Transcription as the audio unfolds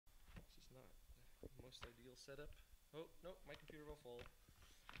most ideal setup. Oh, no, my computer will fall.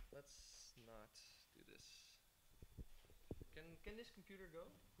 Let's not do this. Can this computer go?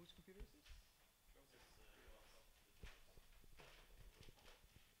 Whose computer is this? Yeah,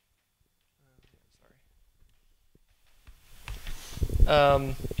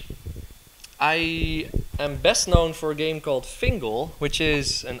 sorry. I am best known for a game called Fingal, which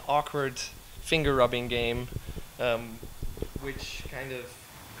is an awkward finger rubbing game, which kind of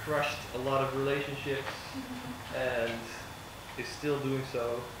crushed a lot of relationships and is still doing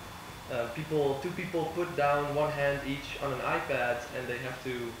so. Two people put down one hand each on an iPad, and they have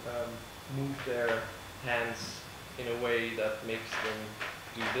to move their hands in a way that makes them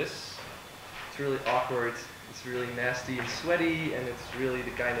do this. It's really awkward. It's really nasty and sweaty, and it's really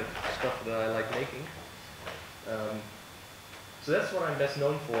the kind of stuff that I like making. So that's what I'm best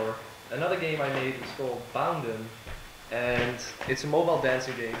known for. Another game I made is called Bounden, and it's a mobile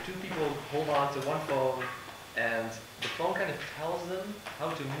dancing game. Two people hold on to one phone, and the phone kind of tells them how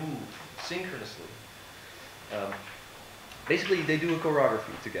to move synchronously. Basically, they do a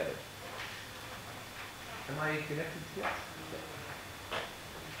choreography together. Am I connected yet?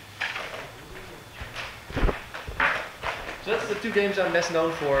 So that's the two games I'm best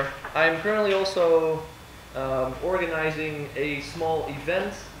known for. I'm currently also organizing a small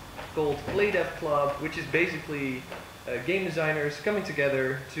event called PlayDev Club, which is basically game designers coming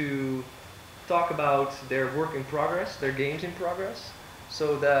together to talk about their work in progress, their games in progress,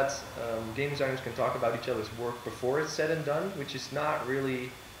 so that game designers can talk about each other's work before it's said and done, which is not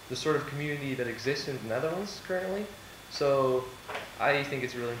really the sort of community that exists in the Netherlands currently. So I think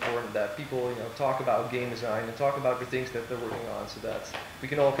it's really important that people, talk about game design and talk about the things that they're working on, so that we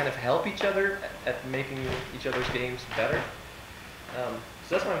can all kind of help each other at making each other's games better. So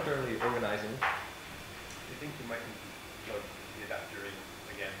that's what I'm currently organizing. I think you might need to plug the adapter in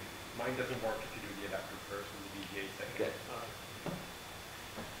again. Mine doesn't work if you do the adapter first and the VGA second. Okay.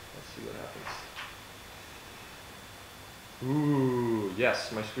 Let's see what happens. Ooh,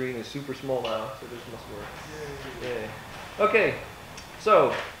 yes, my screen is super small now, so this must work. Yay. Okay,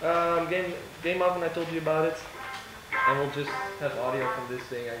 so game oven, I told you about it, and we'll just have audio from this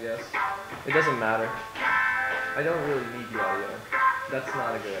thing, I guess. It doesn't matter. I don't really need the audio. That's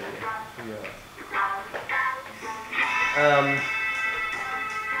not a good idea.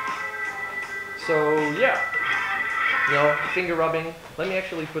 So yeah, finger rubbing. Let me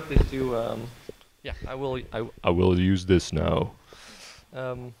actually put this to. Yeah, I will use this now.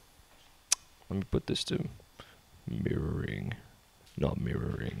 Let me put this to mirroring, not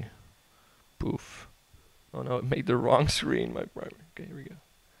mirroring. Poof. Oh no, it made the wrong screen. Okay, here we go.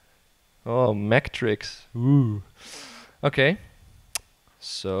 Oh, Mac tricks. Ooh. Okay.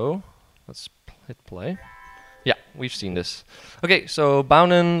 So let's hit play. Yeah, we've seen this. Okay, so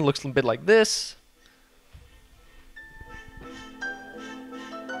Bounden looks a bit like this.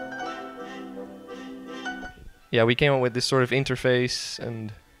 Yeah, we came up with this sort of interface,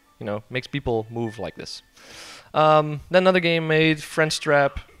 and makes people move like this. Then another game made, French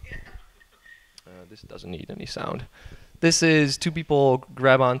Trap. This doesn't need any sound. This is two people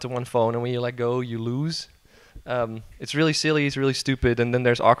grab onto one phone, and when you let go, you lose. It's really silly, it's really stupid, and then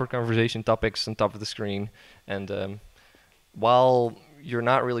there's awkward conversation topics on top of the screen. And while you're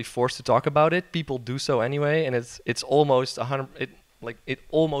not really forced to talk about it, people do so anyway, and it's almost 100. It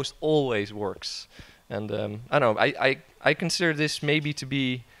almost always works. And I don't know. I consider this maybe to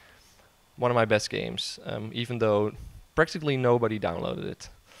be one of my best games, even though practically nobody downloaded it.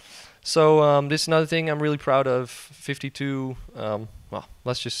 So this is another thing I'm really proud of. 52. Well,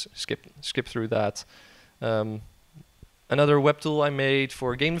 let's just skip through that. Another web tool I made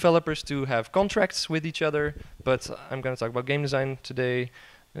for game developers to have contracts with each other. But I'm going to talk about game design today.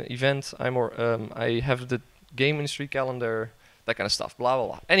 Event. I have the game industry calendar. That kind of stuff, blah, blah,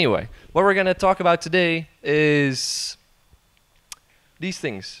 blah. Anyway, what we're going to talk about today is these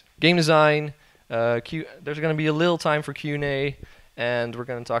things. Game design, there's going to be a little time for Q&A, and we're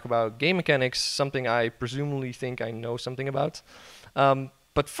going to talk about game mechanics, something I presumably think I know something about.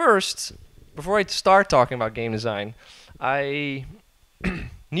 But first, before I start talking about game design, I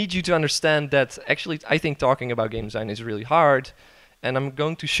need you to understand that actually I think talking about game design is really hard. And I'm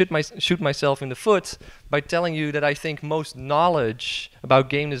going to shoot myself in the foot by telling you that I think most knowledge about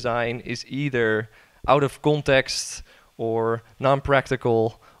game design is either out of context or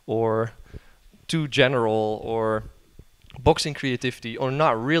non-practical or too general or boxing creativity or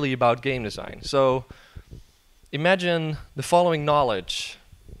not really about game design. So imagine the following knowledge.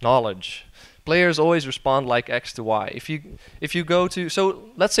 Players always respond like X to Y. If you go to, so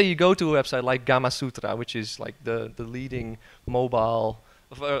let's say you go to a website like Gamasutra, which is like the leading mobile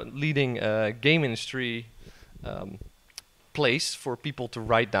leading game industry place for people to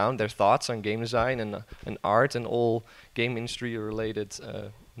write down their thoughts on game design and art and all game industry related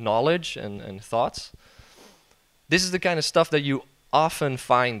knowledge and thoughts. This is the kind of stuff that you often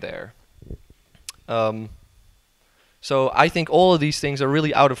find there. So I think all of these things are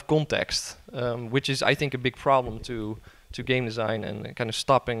really out of context, which is, I think, a big problem to game design and kind of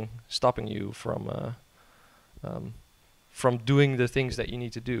stopping you from doing the things that you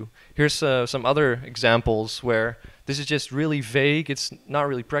need to do. Here's some other examples where this is just really vague. It's not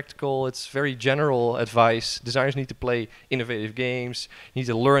really practical. It's very general advice. Designers need to play innovative games. You need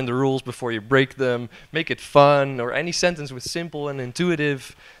to learn the rules before you break them. Make it fun, or any sentence with simple and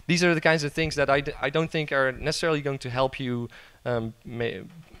intuitive. These are the kinds of things that I don't think are necessarily going to help you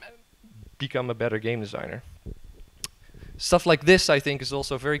become a better game designer. Stuff like this, I think, is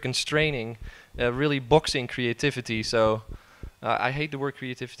also very constraining, really boxing creativity. So I hate the word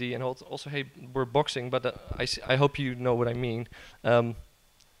creativity and also hate the word boxing, but I hope you know what I mean.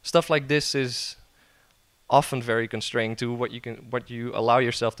 Stuff like this is often very constraining to what you allow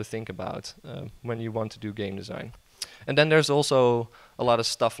yourself to think about when you want to do game design. And then there's also a lot of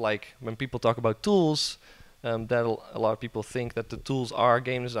stuff like when people talk about tools, that a lot of people think that the tools are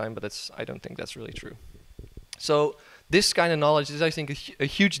game design, but I don't think that's really true. So this kind of knowledge is, I think, a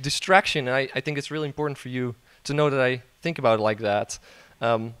huge distraction, and I think it's really important for you to know that I think about it like that.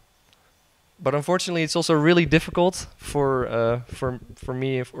 But unfortunately, it's also really difficult for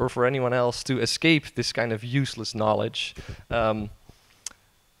me or for anyone else to escape this kind of useless knowledge,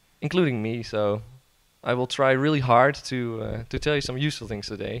 including me. So I will try really hard to tell you some useful things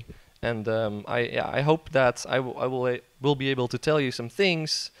today, and I hope that I will be able to tell you some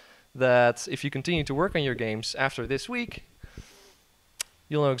things that if you continue to work on your games after this week,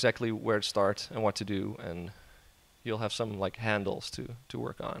 you'll know exactly where to start and what to do, and you'll have some like handles to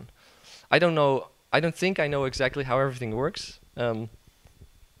work on. I don't think I know exactly how everything works,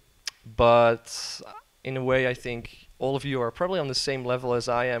 but in a way I think all of you are probably on the same level as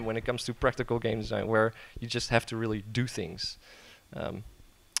I am when it comes to practical game design, where you just have to really do things.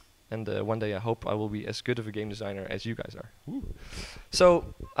 And one day I hope I will be as good of a game designer as you guys are. Woo.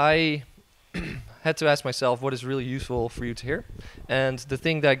 So I had to ask myself what is really useful for you to hear. And the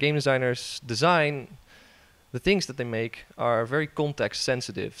thing that game designers design, the things that they make, are very context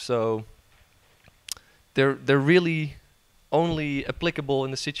sensitive. So they're really only applicable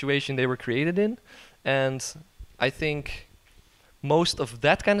in the situation they were created in. And I think most of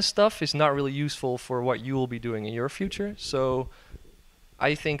that kind of stuff is not really useful for what you will be doing in your future. So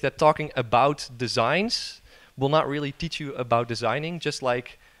I think that talking about designs will not really teach you about designing, just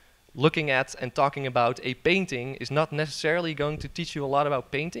like looking at and talking about a painting is not necessarily going to teach you a lot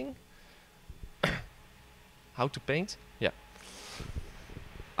about painting. How to paint? Yeah.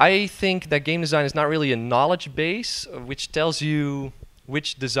 I think that game design is not really a knowledge base which tells you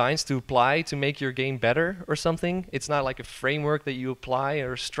which designs to apply to make your game better or something. It's not like a framework that you apply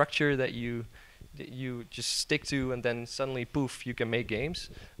or a structure that you just stick to, and then suddenly, poof, you can make games.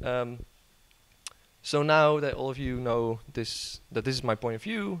 So now that all of you know that this is my point of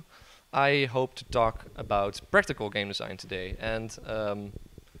view, I hope to talk about practical game design today, and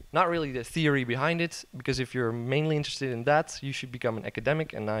not really the theory behind it, because if you're mainly interested in that, you should become an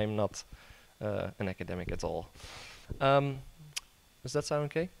academic, and I'm not an academic at all. Does that sound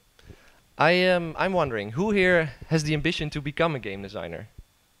okay? I'm wondering, who here has the ambition to become a game designer?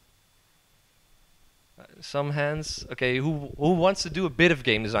 Some hands. Okay, who wants to do a bit of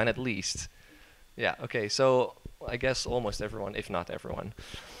game design at least? Yeah, okay, so I guess almost everyone, if not everyone.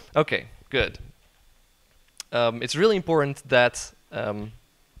 Okay, good. It's really important that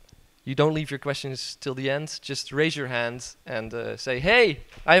you don't leave your questions till the end. Just raise your hand and say, hey,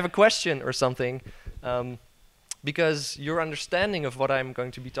 I have a question or something. Because your understanding of what I'm going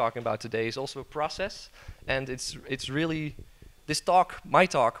to be talking about today is also a process, and it's really, my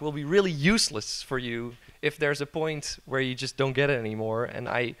talk will be really useless for you if there's a point where you just don't get it anymore,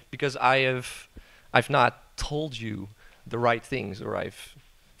 and because I've not told you the right things, or I've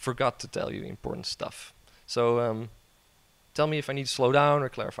forgot to tell you important stuff. So tell me if I need to slow down or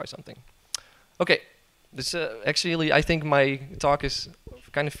clarify something. Okay, this actually, I think my talk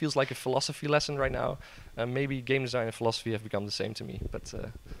kind of feels like a philosophy lesson right now. Maybe game design and philosophy have become the same to me, but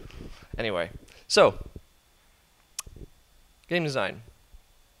anyway. So, game design.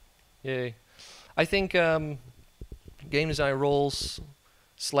 Yay. I think game design roles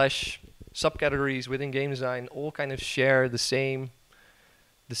 / subcategories within game design all kind of share the same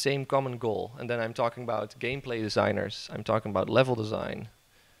common goal. And then I'm talking about gameplay designers, I'm talking about level design,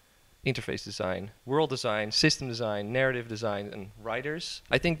 interface design, world design, system design, narrative design, and writers,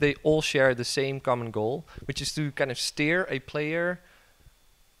 I think they all share the same common goal, which is to kind of steer a player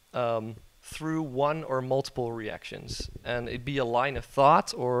through one or multiple reactions. And it'd be a line of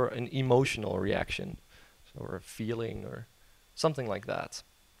thought or an emotional reaction, or a feeling or something like that.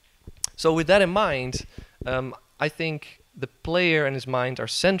 So with that in mind, I think the player and his mind are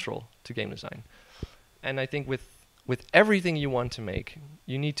central to game design. And I think with everything you want to make,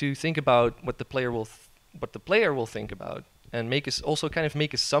 you need to think about what the player will think about, and also kind of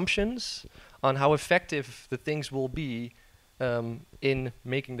make assumptions on how effective the things will be in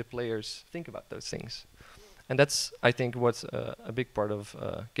making the players think about those things. And that's, I think, what a big part of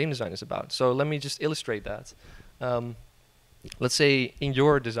game design is about. So let me just illustrate that. Let's say in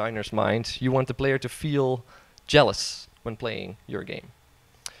your designer's mind, you want the player to feel jealous when playing your game.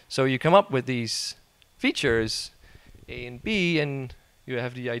 So you come up with these features, A and B, and you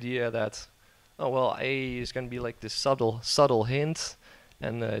have the idea that, oh well, A is going to be like this subtle hint,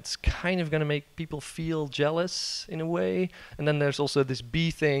 and it's kind of going to make people feel jealous in a way. And then there's also this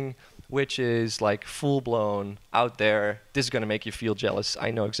B thing, which is like full-blown out there. This is going to make you feel jealous. I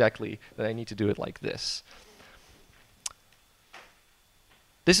know exactly that I need to do it like this.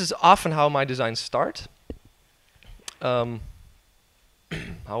 This is often how my designs start.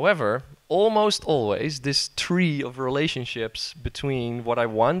 However, almost always this tree of relationships between what I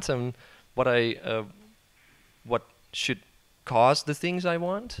want and what should cause the things I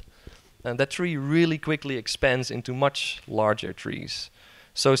want, and that tree really quickly expands into much larger trees.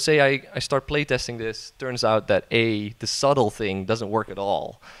 So say I start playtesting this, turns out that A, the subtle thing, doesn't work at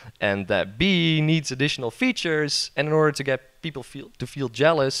all, and that B needs additional features, and in order to get people to feel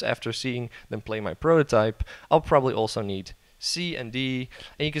jealous after seeing them play my prototype, I'll probably also need C and D,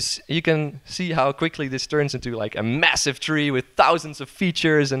 and you can see how quickly this turns into like a massive tree with thousands of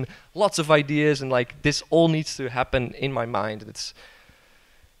features and lots of ideas, and like this all needs to happen in my mind.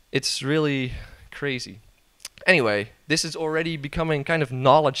 It's really crazy. Anyway, this is already becoming kind of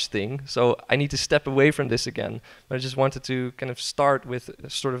knowledge thing, so I need to step away from this again. But I just wanted to kind of start with a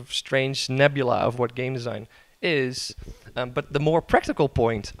sort of strange nebula of what game design is. But the more practical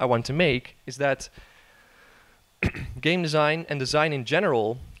point I want to make is that game design and design in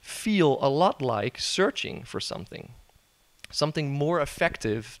general feel a lot like searching for something more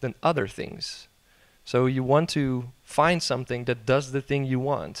effective than other things. So you want to find something that does the thing you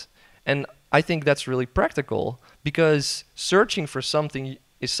want. And I think that's really practical, because searching for something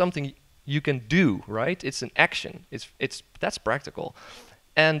is something you can do, right? It's an action. That's practical.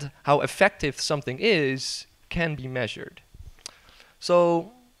 And how effective something is can be measured.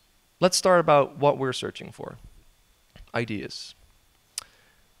 So let's start about what we're searching for. Ideas.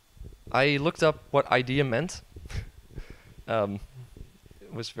 I looked up what idea meant. It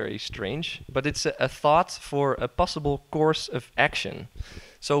was very strange, but it's a thought for a possible course of action.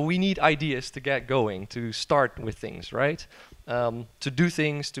 So we need ideas to get going, to start with things, right? To do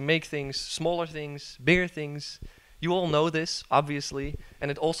things, to make things, smaller things, bigger things. You all know this, obviously,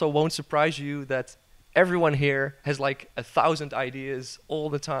 and it also won't surprise you that everyone here has like 1,000 ideas all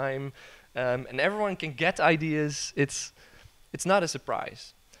the time, and everyone can get ideas. It's not a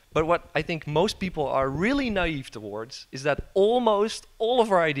surprise. But what I think most people are really naive towards is that almost all of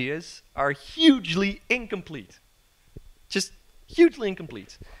our ideas are hugely incomplete. Just hugely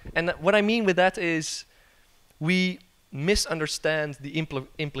incomplete. And what I mean with that is we misunderstand the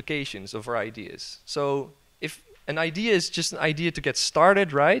implications of our ideas. So if an idea is just an idea to get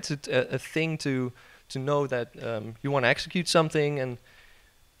started, right? A thing to know that you want to execute something and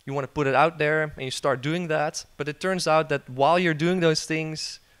you want to put it out there and you start doing that. But it turns out that while you're doing those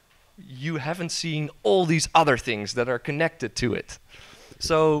things, you haven't seen all these other things that are connected to it.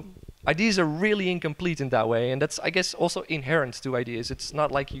 So ideas are really incomplete in that way, and that's, I guess, also inherent to ideas. It's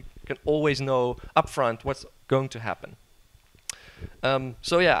not like you can always know upfront what's going to happen.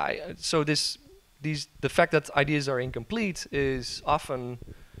 So yeah, the fact that ideas are incomplete is often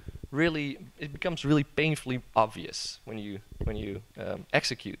it becomes really painfully obvious when you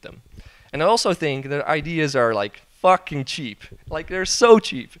execute them. And I also think that ideas are like fucking cheap. Like they're so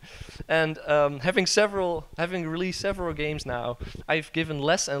cheap. And having released several games now, I've given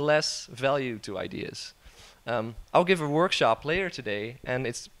less and less value to ideas. I'll give a workshop later today, and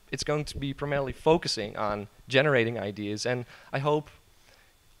it's going to be primarily focusing on generating ideas. And I hope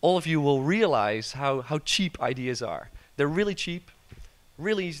all of you will realize how cheap ideas are. They're really cheap,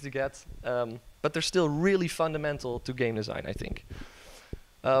 really easy to get, but they're still really fundamental to game design, I think.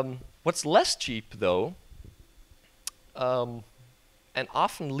 What's less cheap, though, and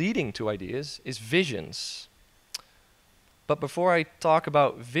often leading to ideas, is visions. But before I talk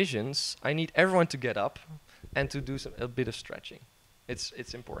about visions, I need everyone to get up and to do a bit of stretching. It's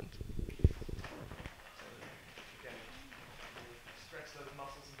important. Stretch those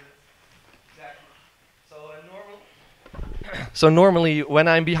muscles a bit. Exactly. So normally when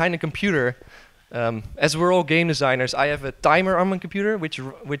I'm behind a computer, as we're all game designers, I have a timer on my computer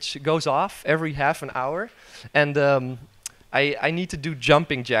which goes off every half an hour, and I need to do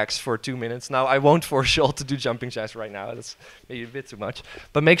jumping jacks for 2 minutes. Now I won't force you all to do jumping jacks right now. That's maybe a bit too much.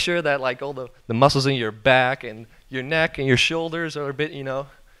 But make sure that like all the muscles in your back and your neck and your shoulders are a bit,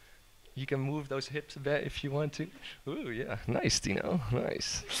 you can move those hips a bit if you want to. Ooh, yeah, nice, Tino,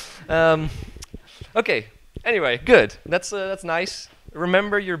 nice. Okay. Anyway, good. That's nice.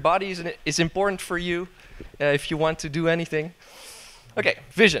 Remember, your body is important for you if you want to do anything. Okay,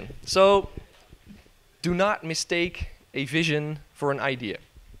 vision. So, do not mistake a vision for an idea.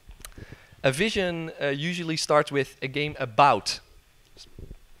 A vision usually starts with a game about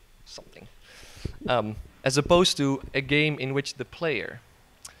something, as opposed to a game in which the player.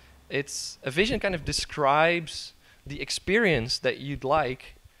 A vision kind of describes the experience that you'd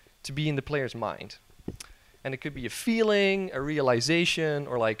like to be in the player's mind. And it could be a feeling, a realization,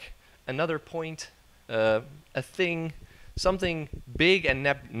 or like another point, a thing, something big and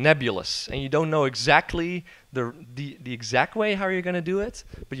nebulous. And you don't know exactly the exact way how you're going to do it,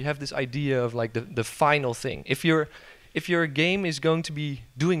 but you have this idea of like the final thing. If your game is going to be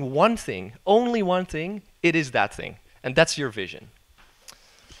doing one thing, only one thing, it is that thing. And that's your vision.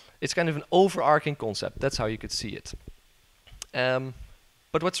 It's kind of an overarching concept. That's how you could see it.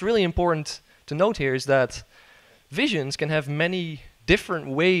 But what's really important to note here is that visions can have many different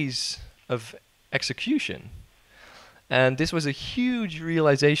ways of execution. And this was a huge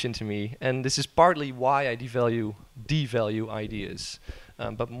realization to me, and this is partly why I devalue ideas.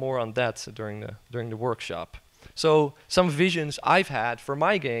 But more on that during the workshop. So some visions I've had for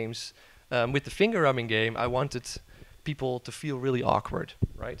my games, with the finger rubbing game, I wanted people to feel really awkward,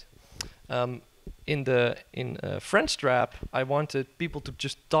 right? In French Trap, I wanted people to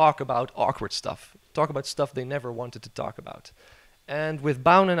just talk about awkward stuff, talk about stuff they never wanted to talk about. And with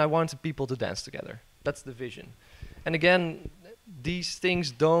Bounen, I wanted people to dance together. That's the vision. And again, these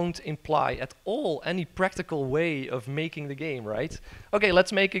things don't imply at all any practical way of making the game, right? Okay,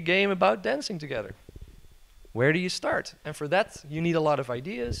 let's make a game about dancing together. Where do you start? And for that, you need a lot of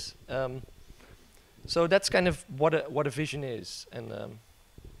ideas. So that's kind of what a vision is,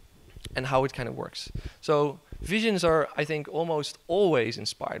 and how it kind of works. So visions are, I think, almost always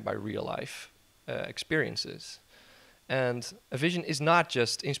inspired by real life experiences. And a vision is not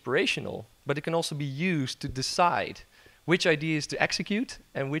just inspirational, but it can also be used to decide which ideas to execute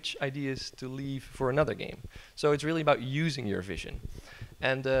and which ideas to leave for another game. So it's really about using your vision.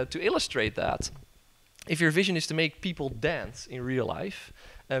 And to illustrate that, if your vision is to make people dance in real life,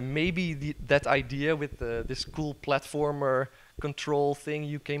 maybe that idea with this cool platformer control thing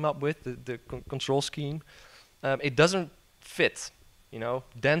you came up with, the control scheme, it doesn't fit.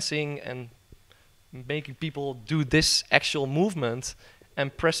 Dancing and making people do this actual movement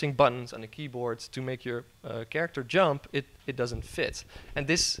and pressing buttons on the keyboard to make your character jump, it doesn't fit. And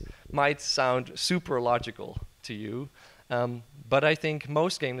this might sound super logical to you, but I think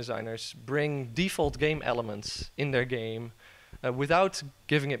most game designers bring default game elements in their game without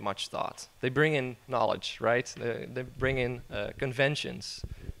giving it much thought. They bring in knowledge, right? They bring in conventions,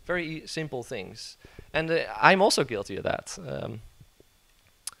 very simple things. And I'm also guilty of that.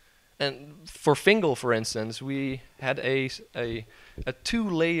 And for Fingal, for instance, we had a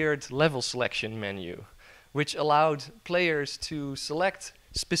 2-layered level selection menu, which allowed players to select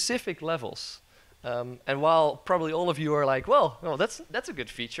specific levels. And while probably all of you are like, well, that's a good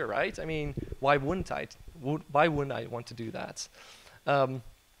feature, right? I mean, why wouldn't I want to do that?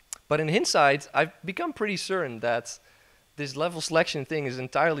 But in hindsight, I've become pretty certain that this level selection thing is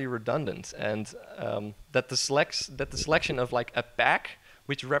entirely redundant, and that the selection of like a pack,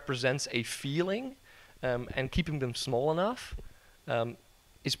 which represents a feeling, and keeping them small enough,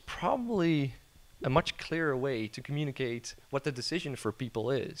 is probably a much clearer way to communicate what the decision for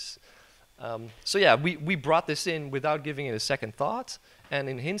people is. So yeah, we brought this in without giving it a second thought, and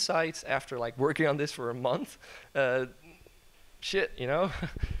in hindsight, after like working on this for a month,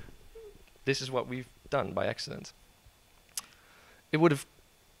 this is what we've done by accident. It would have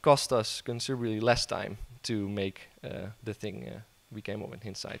cost us considerably less time to make the thing we came up with in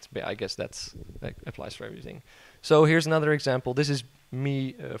hindsight, but I guess that applies for everything. So here's another example. This is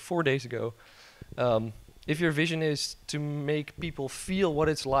me 4 days ago. If your vision is to make people feel what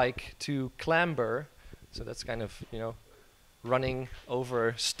it's like to clamber, so that's kind of, running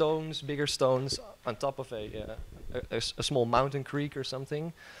over stones, bigger stones, on top of a small mountain creek or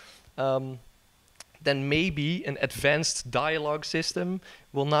something, then maybe an advanced dialogue system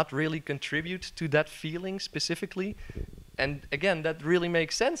will not really contribute to that feeling specifically. And again, that really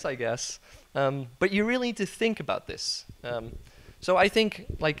makes sense, I guess. But you really need to think about this. So I think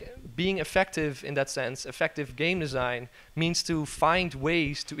like being effective in that sense, effective game design means to find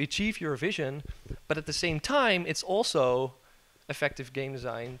ways to achieve your vision, but at the same time, it's also effective game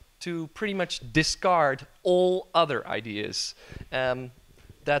design to pretty much discard all other ideas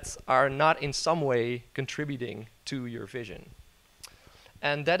that are not in some way contributing to your vision.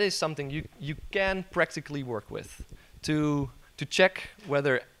 And that is something you can practically work with to check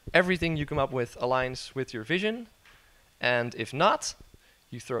whether everything you come up with aligns with your vision. And if not,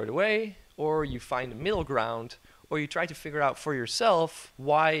 you throw it away, or you find a middle ground, or you try to figure out for yourself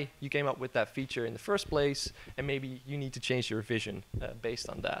why you came up with that feature in the first place, and maybe you need to change your vision based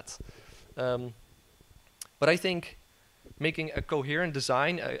on that. But I think making a coherent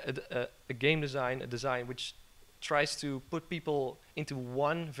design, a game design, a design which tries to put people into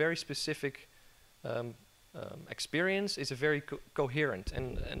one very specific experience is a very coherent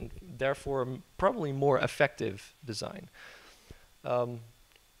and therefore probably more effective design.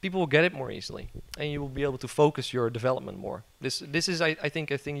 People will get it more easily, and you will be able to focus your development more. This is, I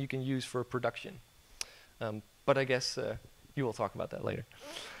think, a thing you can use for production. But I guess you will talk about that later.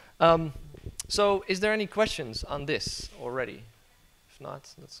 So is there any questions on this already? If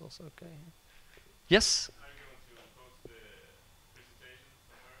not, that's also okay. Yes? Are you going to post the presentation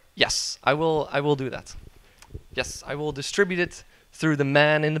somewhere? Yes, I will do that. Yes, I will distribute it through the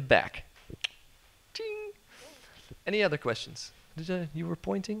man in the back. Ting. Any other questions? You were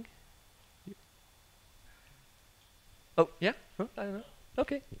pointing? Oh, yeah? Huh? I don't know.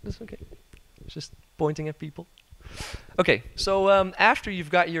 Okay, that's okay. Just pointing at people. Okay, so after you've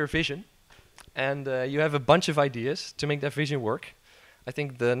got your vision and you have a bunch of ideas to make that vision work, I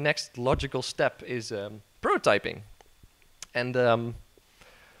think the next logical step is prototyping. And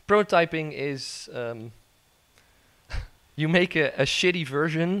prototyping is you make a shitty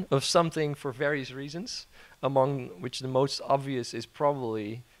version of something for various reasons, among which the most obvious is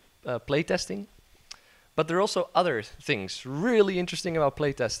probably playtesting. But there are also other things really interesting about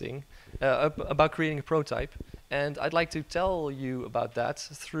playtesting, about creating a prototype. And I'd like to tell you about that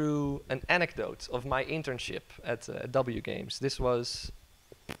through an anecdote of my internship at W Games. This was,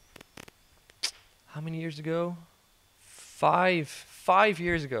 how many years ago? 5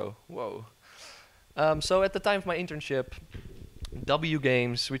 years ago. Whoa. So at the time of my internship, W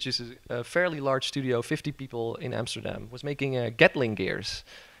Games, which is a fairly large studio, 50 people in Amsterdam, was making Gatling gears.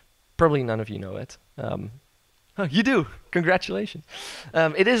 Probably none of you know it. Oh, you do! Congratulations.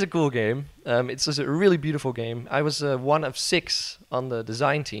 It is a cool game. It's just a really beautiful game. I was one of 6 on the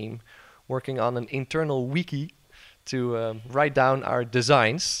design team working on an internal wiki to write down our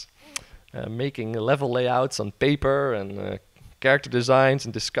designs, making level layouts on paper and character designs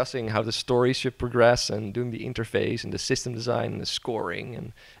and discussing how the story should progress and doing the interface and the system design and the scoring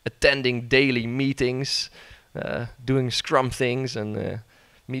and attending daily meetings, doing scrum things and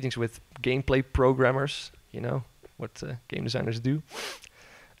meetings with gameplay programmers, you know, what game designers do.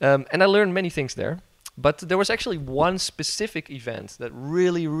 And I learned many things there. But there was actually one specific event that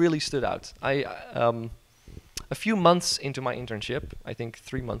really, really stood out. A few months into my internship, I think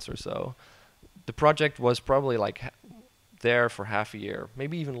 3 months or so, the project was probably like there for half a year,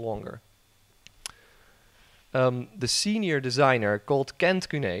 maybe even longer. The senior designer called Kent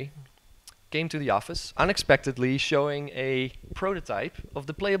Kuné came to the office unexpectedly showing a prototype of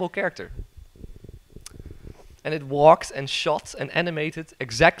the playable character. And it walked and shot and animated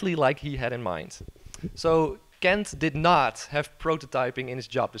exactly like he had in mind. So Kent did not have prototyping in his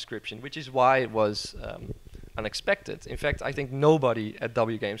job description, which is why it was unexpected. In fact, I think nobody at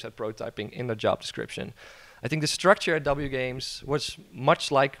W Games had prototyping in their job description. I think the structure at W Games was much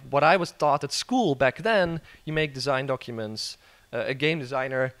like what I was taught at school back then. You make design documents. A game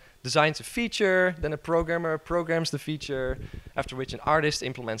designer designs a feature, then a programmer programs the feature, after which an artist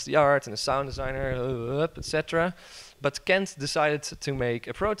implements the art, and a sound designer, etc. But Kent decided to make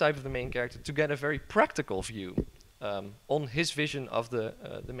a prototype of the main character to get a very practical view on his vision of the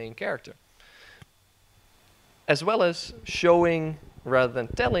main character, as well as showing rather than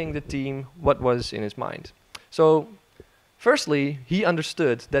telling the team what was in his mind. So firstly, he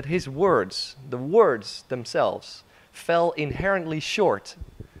understood that his words, the words themselves, fell inherently short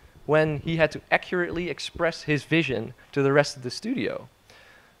when he had to accurately express his vision to the rest of the studio.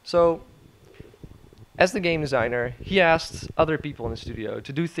 So as the game designer, he asked other people in the studio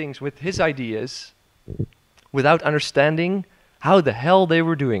to do things with his ideas without understanding how the hell they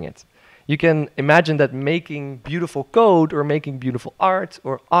were doing it. You can imagine that making beautiful code or making beautiful art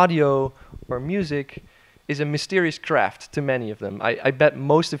or audio or music is a mysterious craft to many of them. I bet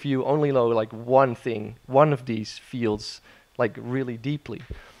most of you only know like one thing, one of these fields, like really deeply.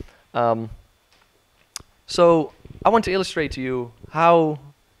 So I want to illustrate to you how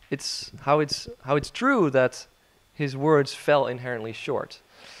it's true that his words fell inherently short.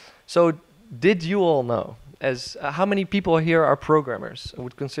 So did you all know, as how many people here are programmers or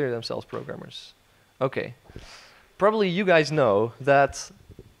would consider themselves programmers? Okay. Probably you guys know that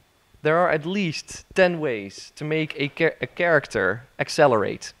there are at least 10 ways to make a character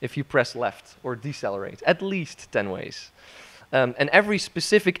accelerate if you press left or decelerate. At least 10 ways. And every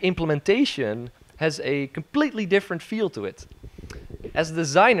specific implementation has a completely different feel to it. As a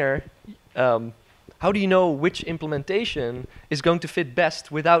designer, how do you know which implementation is going to fit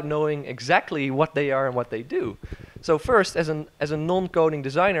best without knowing exactly what they are and what they do? So first, as a non-coding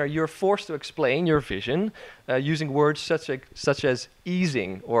designer, you're forced to explain your vision using words such as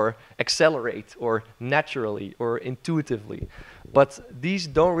easing or accelerate or naturally or intuitively. But these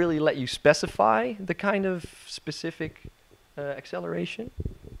don't really let you specify the kind of specific acceleration,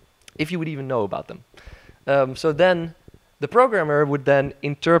 if you would even know about them. So then the programmer would then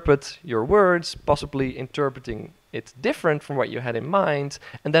interpret your words, possibly interpreting it different from what you had in mind.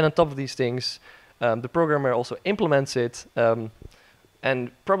 And then on top of these things, the programmer also implements it.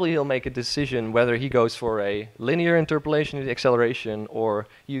 And probably he'll make a decision whether he goes for a linear interpolation of the acceleration, or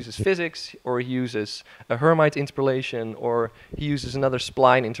he uses physics, or he uses a Hermite interpolation, or he uses another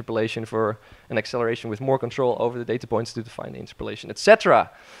spline interpolation for an acceleration with more control over the data points to define the interpolation, etc.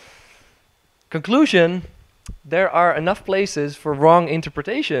 Conclusion: there are enough places for wrong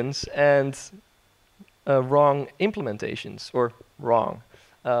interpretations and wrong implementations, or wrong,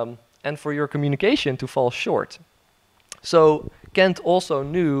 and for your communication to fall short. So Kent also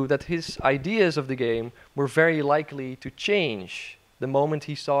knew that his ideas of the game were very likely to change the moment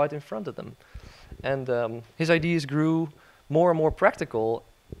he saw it in front of them. And his ideas grew more and more practical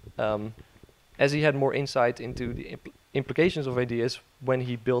as he had more insight into the implications of ideas when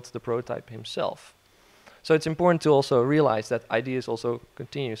he built the prototype himself. So it's important to also realize that ideas also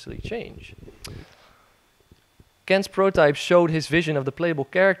continuously change. Kent's prototype showed his vision of the playable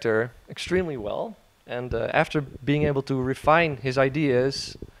character extremely well. And after being able to refine his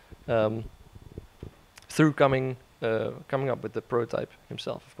ideas through coming up with the prototype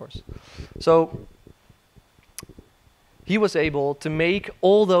himself, of course. So he was able to make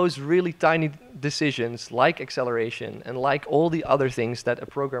all those really tiny decisions, like acceleration and like all the other things that a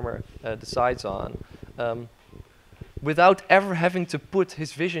programmer decides on, without ever having to put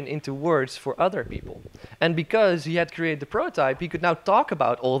his vision into words for other people. And because he had created the prototype, he could now talk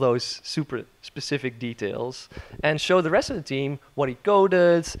about all those super specific details and show the rest of the team what he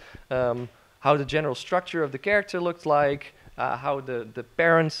coded, how the general structure of the character looked like, how the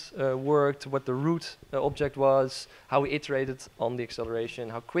parents worked, what the root object was, how he iterated on the acceleration,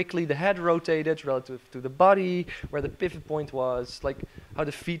 how quickly the head rotated relative to the body, where the pivot point was, like how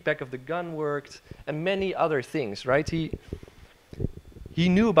the feedback of the gun worked, and many other things, right? He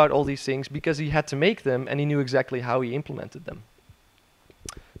knew about all these things because he had to make them, and he knew exactly how he implemented them.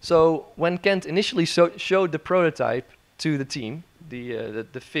 So when Kent initially showed the prototype to the team, the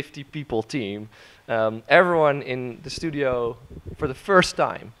 50-people team, everyone in the studio, for the first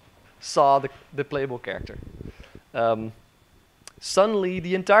time, saw the playable character. Suddenly,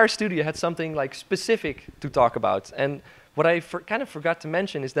 the entire studio had something like specific to talk about. And what I kind of forgot to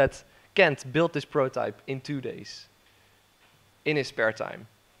mention is that Kent built this prototype in 2 days, in his spare time,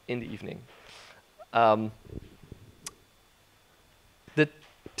 in the evening. The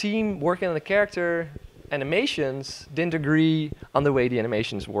team working on the character animations didn't agree on the way the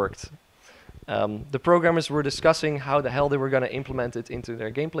animations worked. The programmers were discussing how the hell they were going to implement it into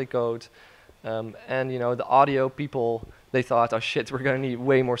their gameplay code. And the audio people, they thought, oh shit, we're going to need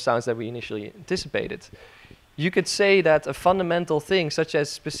way more sounds than we initially anticipated. You could say that a fundamental thing, such as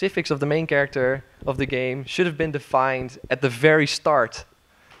specifics of the main character of the game, should have been defined at the very start,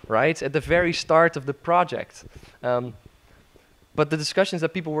 right? At the very start of the project. But the discussions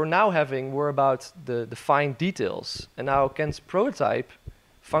that people were now having were about the fine details. And now Kent's prototype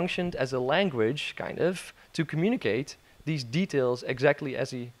functioned as a language, kind of, to communicate these details exactly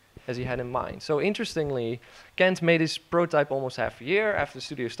as he had in mind. So interestingly, Kent made his prototype almost half a year after the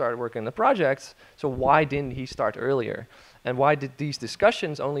studio started working on the project. So why didn't he start earlier? And why did these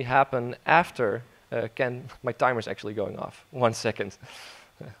discussions only happen after Kent? My timer's actually going off. 1 second.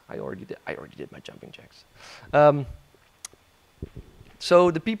 I already did my jumping jacks. So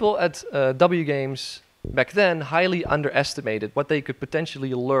the people at W Games back then highly underestimated what they could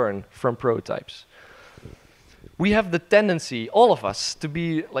potentially learn from prototypes. We have the tendency, all of us, to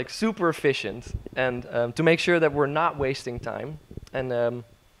be like super efficient and to make sure that we're not wasting time. And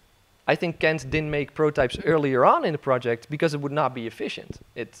I think Kent didn't make prototypes earlier on in the project because it would not be efficient.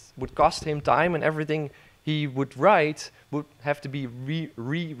 It would cost him time, and everything he would write would have to be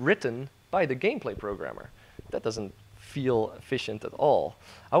rewritten by the gameplay programmer. That doesn't feel efficient at all.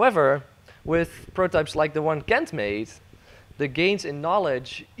 However, with prototypes like the one Kent made, the gains in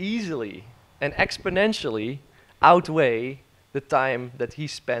knowledge easily and exponentially outweigh the time that he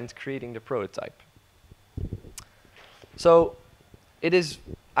spent creating the prototype. So it is,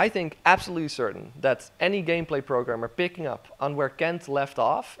 I think, absolutely certain that any gameplay programmer picking up on where Kent left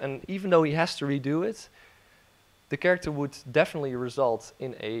off, and even though he has to redo it, the character would definitely result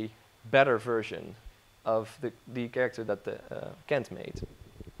in a better version of the character that Kent made,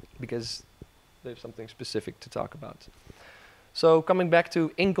 because there's something specific to talk about. So coming back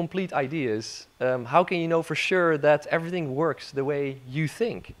to incomplete ideas, how can you know for sure that everything works the way you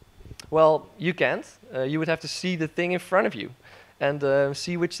think? Well, you can't. You would have to see the thing in front of you and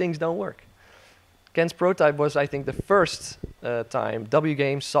see which things don't work. Kent's prototype was, I think, the first time W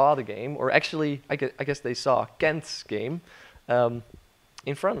Games saw the game, or actually, I guess they saw Kent's game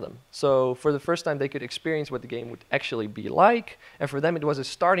in front of them. So for the first time, they could experience what the game would actually be like, and for them, it was a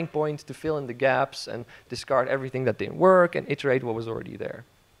starting point to fill in the gaps and discard everything that didn't work and iterate what was already there.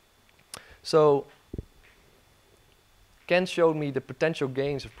 So Kent showed me the potential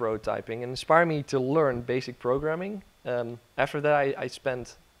gains of prototyping and inspired me to learn basic programming. After that, I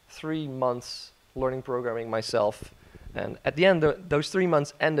spent 3 months learning programming myself. And at the end, those 3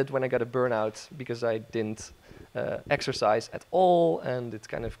 months ended when I got a burnout because I didn't exercise at all, and it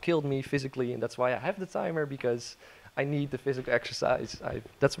kind of killed me physically, and that's why I have the timer, because I need the physical exercise.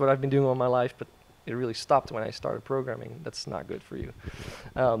 That's what I've been doing all my life, but it really stopped when I started programming. That's not good for you.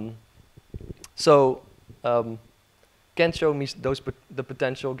 Kent showed me the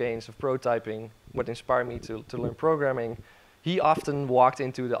potential gains of prototyping, what inspired me to learn programming. He often walked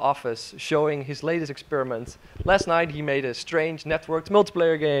into the office showing his latest experiment. Last night he made a strange networked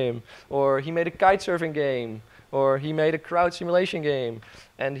multiplayer game, or he made a kite surfing game, or he made a crowd simulation game.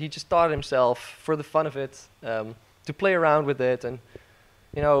 And he just taught himself, for the fun of it, to play around with it. And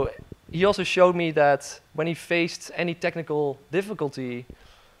you know, he also showed me that when he faced any technical difficulty,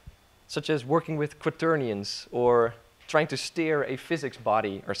 such as working with quaternions or trying to steer a physics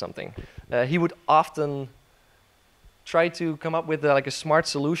body or something, he would often try to come up with like a smart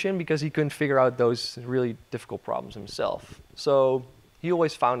solution because he couldn't figure out those really difficult problems himself. So he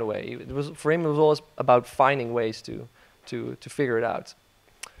always found a way. For him, it was always about finding ways to figure it out.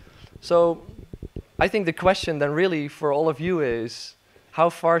 So I think the question then really for all of you is, how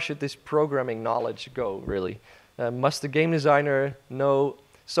far should this programming knowledge go, really? Must the game designer know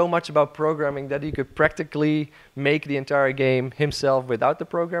so much about programming that he could practically make the entire game himself without the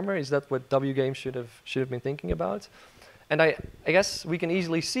programmer? Is that what W Games should have been thinking about? And I guess we can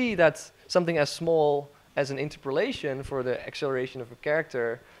easily see that something as small as an interpolation for the acceleration of a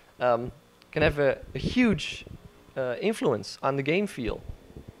character can have a huge influence on the game feel.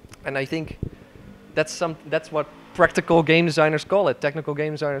 And I think that's what practical game designers call it. Technical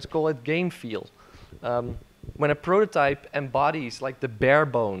game designers call it game feel. When a prototype embodies like the bare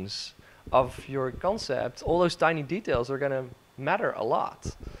bones of your concept, all those tiny details are going to matter a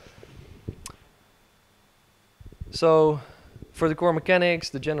lot. So for the core mechanics,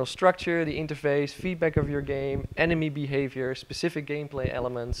 the general structure, the interface, feedback of your game, enemy behavior, specific gameplay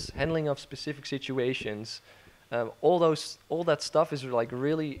elements, handling of specific situations, all that stuff is like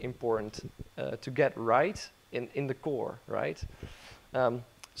really important to get right in the core, right?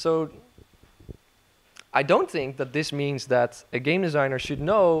 So I don't think that this means that a game designer should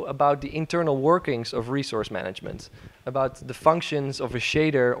know about the internal workings of resource management, about the functions of a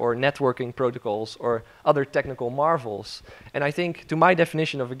shader or networking protocols or other technical marvels. And I think, to my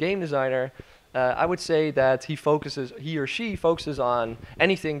definition of a game designer, I would say that he or she focuses on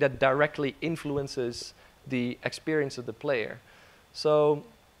anything that directly influences the experience of the player. So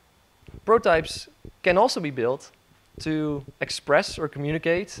prototypes can also be built to express or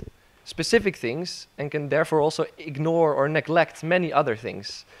communicate specific things and can therefore also ignore or neglect many other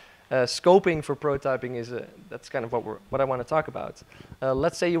things. Scoping for prototyping that's kind of what I want to talk about.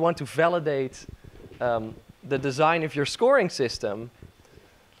 Let's say you want to validate the design of your scoring system.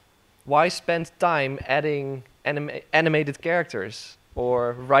 Why spend time adding animated characters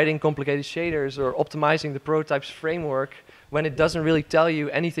or writing complicated shaders or optimizing the prototype's framework when it doesn't really tell you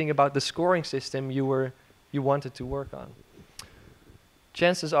anything about the scoring system you wanted to work on?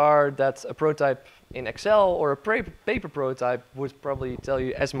 chances are that a prototype in Excel or a paper prototype would probably tell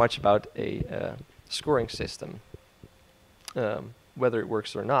you as much about a scoring system, whether it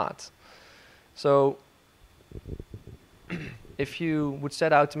works or not. So if you would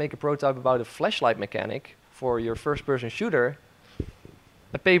set out to make a prototype about a flashlight mechanic for your first-person shooter,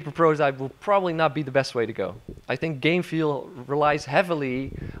 a paper prototype will probably not be the best way to go. I think game feel relies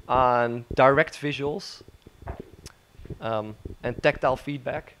heavily on direct visuals and tactile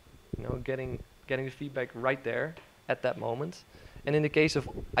feedback. You know, getting the feedback right there at that moment. And in the case of,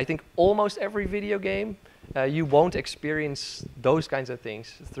 I think, almost every video game, you won't experience those kinds of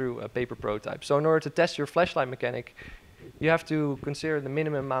things through a paper prototype. So in order to test your flashlight mechanic, you have to consider the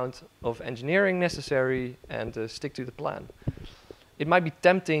minimum amount of engineering necessary and stick to the plan. It might be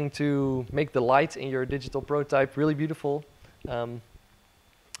tempting to make the light in your digital prototype really beautiful,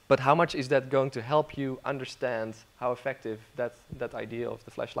 but how much is that going to help you understand how effective that idea of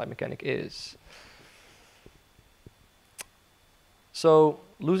the flashlight mechanic is? So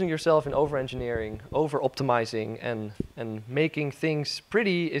losing yourself in over-engineering, over-optimizing, and making things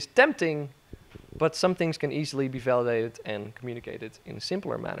pretty is tempting, but some things can easily be validated and communicated in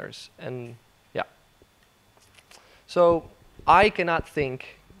simpler manners. And yeah. So I cannot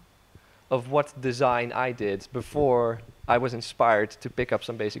think of what design I did before I was inspired to pick up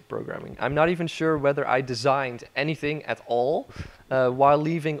some basic programming. I'm not even sure whether I designed anything at all, while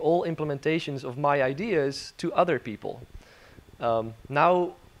leaving all implementations of my ideas to other people.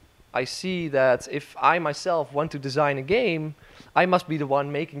 Now I see that if I myself want to design a game, I must be the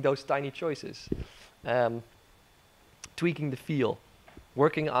one making those tiny choices. Tweaking the feel,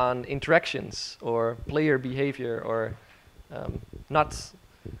 working on interactions or player behavior or not.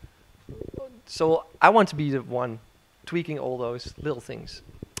 So I want to be the one tweaking all those little things,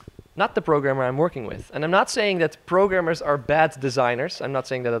 not the programmer I'm working with. And I'm not saying that programmers are bad designers. I'm not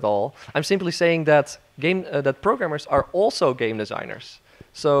saying that at all. I'm simply saying that that programmers are also game designers.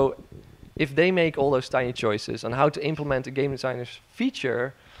 So if they make all those tiny choices on how to implement a game designer's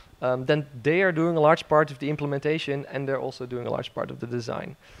feature, then they are doing a large part of the implementation, and they're also doing a large part of the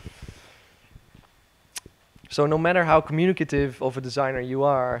design. So no matter how communicative of a designer you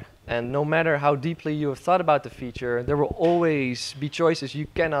are, and no matter how deeply you have thought about the feature, there will always be choices you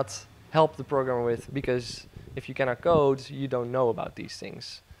cannot help the programmer with, because if you cannot code, you don't know about these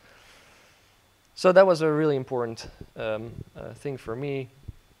things. So that was a really important thing for me.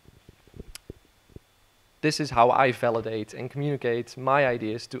 This is how I validate and communicate my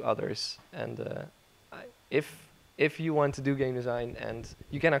ideas to others. And if you want to do game design and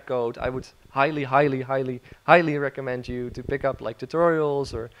you cannot code, I would highly, highly, highly, highly recommend you to pick up like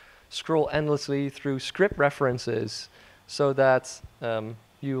tutorials or scroll endlessly through script references so that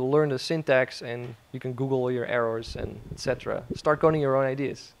you learn the syntax and you can Google your errors and etc. Start coding your own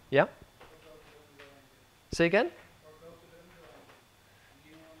ideas. Yeah? Say again?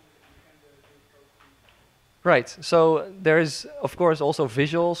 Right. So there is, of course, also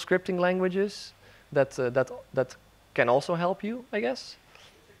visual scripting languages that can also help you, I guess.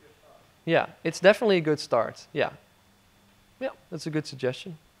 Yeah, it's definitely a good start. Yeah. Yeah, that's a good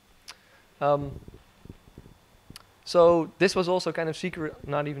suggestion. So this was also kind of secret,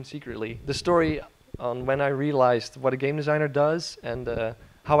 not even secretly, the story on when I realized what a game designer does and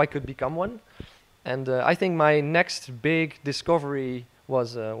how I could become one. And I think my next big discovery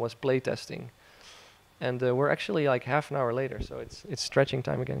was playtesting. And we're actually like half an hour later, so it's stretching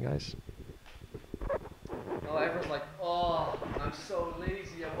time again, guys. Oh, everyone's like, oh, I'm so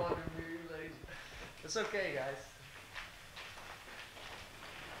lazy, I want to be lazy. It's okay, guys.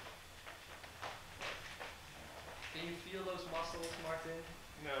 Can you feel those muscles, Martin?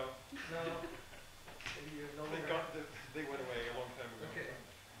 No. No? Maybe you're no longer... They went away a long time ago. Okay.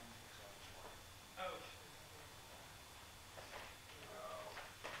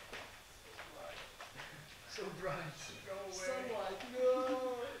 So bright. Go away. Sunlight, no!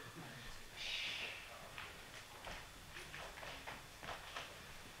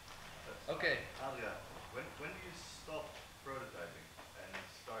 Okay. Adriaan, when do you stop prototyping and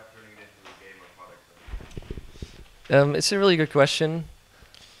start turning it into a game or product? It's a really good question.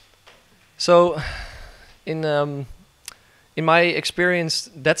 So, in my experience,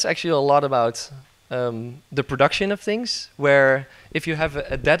 that's actually a lot about the production of things, where if you have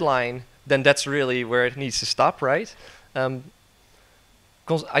a deadline, then that's really where it needs to stop, right? I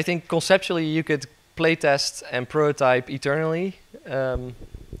think conceptually you could playtest and prototype eternally.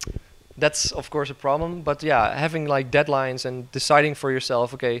 That's of course a problem, but yeah, having like deadlines and deciding for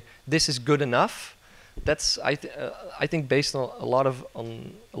yourself, okay, this is good enough. That's I think based on a lot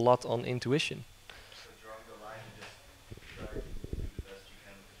on intuition. So drawing the line and just try to do the best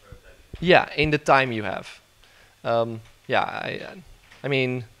Yeah, in the time you have. Yeah, I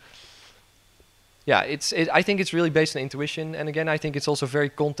mean, yeah, I think it's really based on intuition, and again, I think it's also very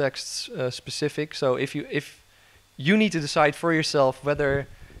context specific. So if you need to decide for yourself whether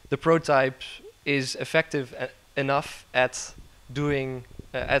the prototype is effective enough at doing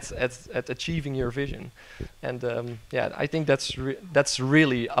at achieving your vision, and yeah, I think that's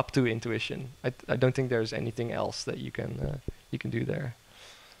really up to intuition. I don't think there's anything else that you can do there.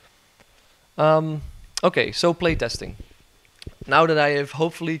 Okay, so playtesting. Now that I have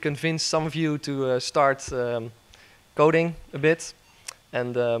hopefully convinced some of you to start coding a bit,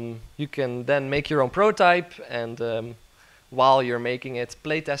 and you can then make your own prototype, and while you're making it,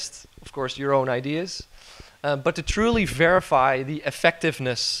 playtest, of course, your own ideas. But to truly verify the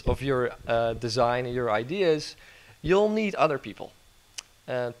effectiveness of your design and your ideas, you'll need other people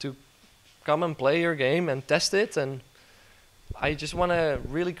to come and play your game and test it. And I just want to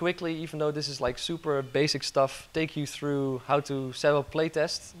really quickly, even though this is like super basic stuff, take you through how to set up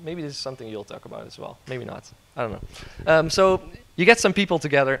playtest. Maybe this is something you'll talk about as well. Maybe not. I don't know. So you get some people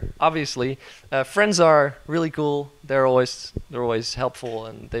together. Obviously, friends are really cool. They're always helpful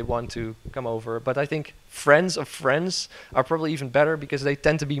and they want to come over. But I think friends of friends are probably even better because they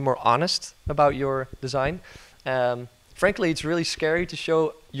tend to be more honest about your design. Frankly, it's really scary to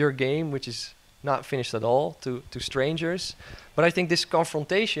show your game, which is not finished at all, to strangers. But I think this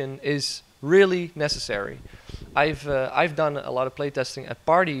confrontation is really necessary. I've done a lot of playtesting at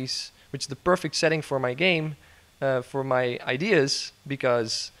parties, which is the perfect setting for my game, for my ideas,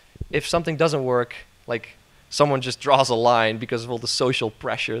 because if something doesn't work, like someone just draws a line because of all the social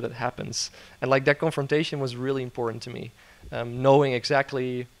pressure that happens. And like that confrontation was really important to me, knowing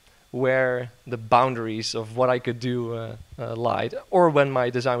exactly where the boundaries of what I could do lied, or when my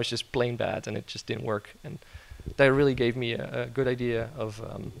design was just plain bad and it just didn't work. And that really gave me a good idea of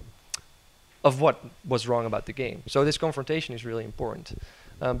what was wrong about the game. So this confrontation is really important.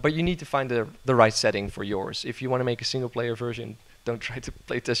 But you need to find the right setting for yours. If you want to make a single player version, don't try to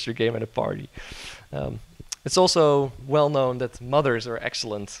playtest your game at a party. It's also well known that mothers are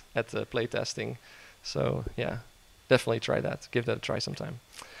excellent at playtesting. So yeah, definitely try that. Give that a try sometime.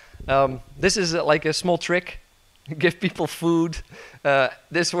 This is like a small trick. Give people food.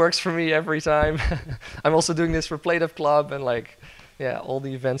 This works for me every time. I'm also doing this for PlayDev Club, and like, yeah, all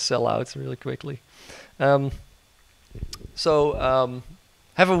the events sell out really quickly. So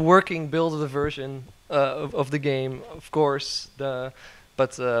have a working build of the version of the game, of course.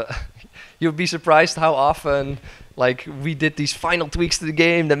 But you'll be surprised how often like we did these final tweaks to the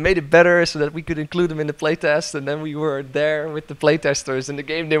game that made it better so that we could include them in the playtest, and then we were there with the playtesters and the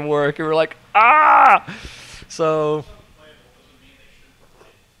game didn't work and we're like, ah! So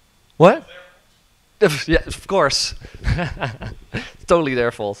what? Yeah, of course. It's totally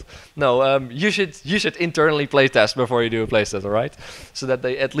their fault. No, you should internally playtest before you do a playtest, all right? So that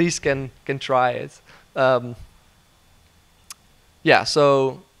they at least can try it. Yeah,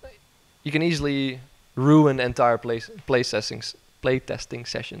 so you can easily ruin entire playtesting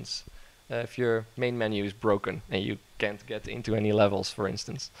sessions if your main menu is broken and you can't get into any levels, for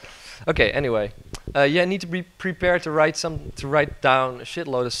instance. Okay, anyway, you need to be prepared to write down a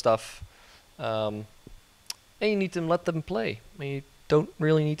shitload of stuff, and you need to let them play. I mean, you don't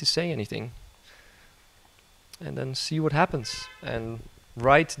really need to say anything, and then see what happens and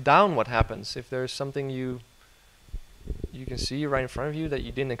write down what happens. If there's something you can see right in front of you that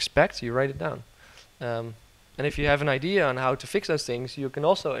you didn't expect, you write it down. And if you have an idea on how to fix those things, you can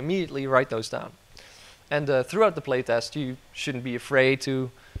also immediately write those down. And throughout the playtest, you shouldn't be afraid to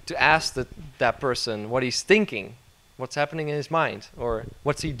ask that person what he's thinking, what's happening in his mind, or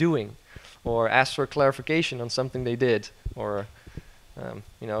what's he doing, or ask for clarification on something they did, or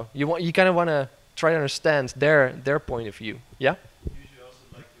you know, you kind of want to try to understand their point of view. Yeah. Usually also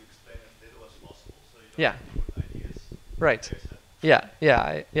like to explain as little as possible, so you don't Yeah. have to put ideas. Right. Yeah.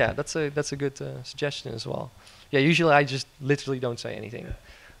 That's a good suggestion as well. Yeah. Usually I just literally don't say anything.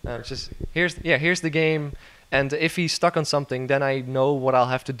 Just here's the game, and if he's stuck on something, then I know what I'll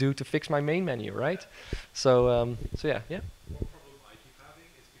have to do to fix my main menu, right? So yeah. One problem I keep having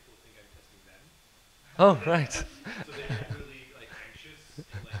is people think I'm testing them. Oh, right. So they get really like anxious, and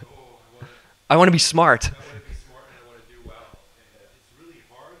like, oh, I want to be smart. I want to be smart and I want to do well. And it's really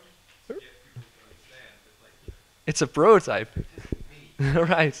hard to get people to understand that like It's a prototype. testing me.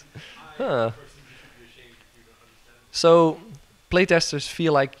 Right. Huh. Person, you should be ashamed if you don't understand. So playtesters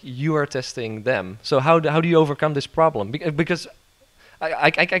feel like you are testing them. So how do you overcome this problem? Because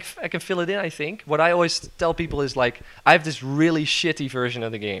I can fill it in, I think. What I always tell people is like, I have this really shitty version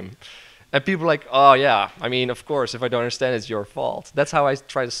of the game. And people are like, oh yeah, I mean, of course, if I don't understand, it's your fault. That's how I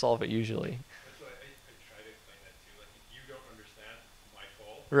try to solve it usually. That's why I try to explain that too. Like, if you don't understand, my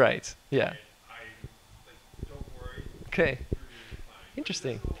fault. Right. Yeah. And I, like, don't worry. Okay. You're doing fine.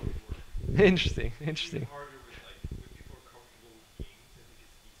 Interesting. But it doesn't always work. Interesting. It's Interesting. even harder with, like, when people are comfortable with games, I think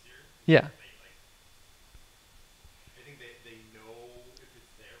it's easier. Yeah. They, like, I think they know if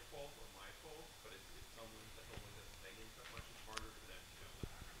it's their fault or my fault, but if someone doesn't play games that much, it's harder for them to know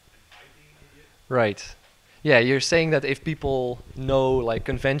that am I being an idiot? Right. Yeah, you're saying that if people know like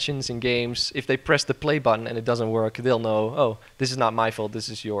conventions in games, if they press the play button and it doesn't work, they'll know, oh, this is not my fault, this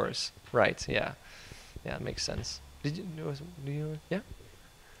is yours. Right, yeah. Yeah, it makes sense. Did you know, do you, yeah? Yeah,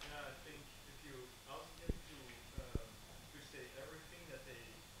 I think if you ask them to say everything that they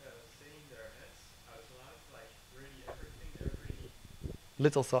say in their heads out loud, like really everything, every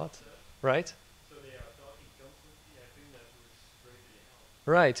Little thought, stuff, right? so they are talking constantly, I think that would greatly help.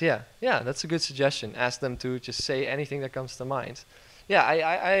 Right, yeah. Yeah, that's a good suggestion. Ask them to just say anything that comes to mind. Yeah,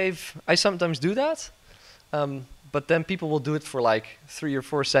 I sometimes do that. But then people will do it for like 3 or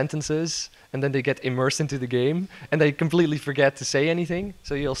 4 sentences, and then they get immersed into the game, and they completely forget to say anything.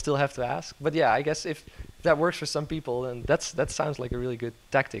 So you'll still have to ask. But yeah, I guess if that works for some people, then that sounds like a really good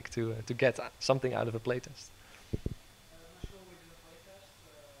tactic to get something out of a playtest. Last year we did a playtest,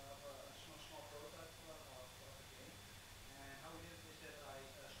 or a small prototype of a game. And how we did it is that I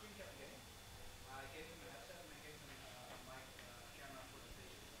screen capped the game. I gave them a headset and I gave them a mic, camera for the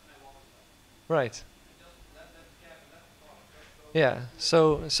faces, and I walked with them. Right. And just let them cap and let them talk. Yeah.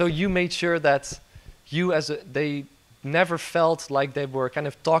 So you made sure that you they never felt like they were kind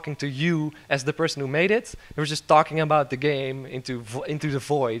of talking to you as the person who made it. They were just talking about the game into the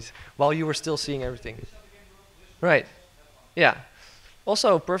void while you were still seeing everything. Right. Yeah.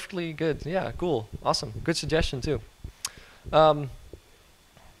 Also perfectly good. Yeah. Cool. Awesome. Good suggestion too.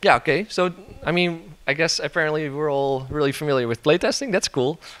 Yeah, okay. So, I mean, I guess apparently we're all really familiar with playtesting. That's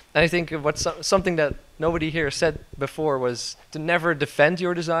cool. And I think something that nobody here said before was to never defend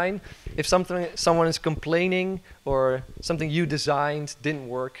your design. If someone is complaining or something you designed didn't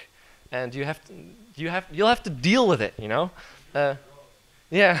work, and you'll have to deal with it, you know?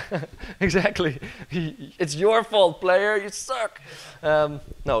 Yeah, exactly. It's your fault, player. You suck.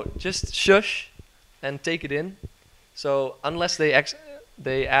 No, just shush and take it in. So unless they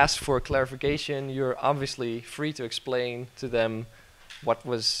ask for clarification, you're obviously free to explain to them what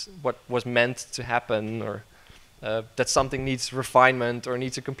was meant to happen, or that something needs refinement or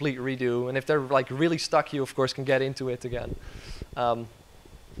needs a complete redo. And if they're like really stuck, you of course can get into it again.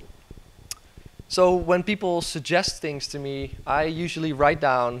 So when people suggest things to me, I usually write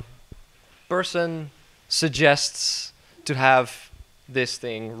down, person suggests to have this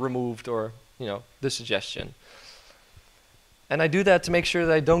thing removed, or the suggestion. And I do that to make sure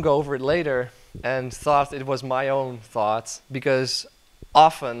that I don't go over it later and thought it was my own thought, because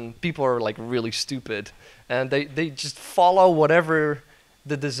often people are like really stupid and they just follow whatever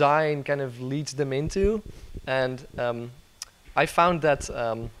the design kind of leads them into. And I found that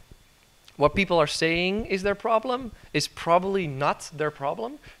what people are saying is their problem is probably not their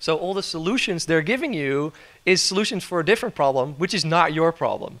problem. So all the solutions they're giving you is solutions for a different problem, which is not your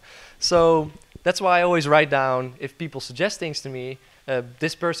problem. So that's why I always write down, if people suggest things to me,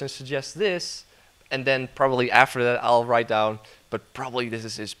 this person suggests this, and then probably after that I'll write down, but probably this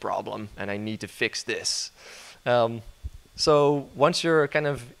is his problem and I need to fix this. So once you're kind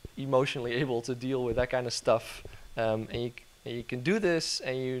of emotionally able to deal with that kind of stuff, and you can do this,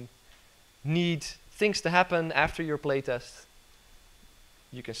 and you need things to happen after your playtest,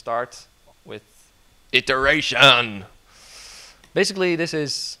 you can start with iteration. Basically, this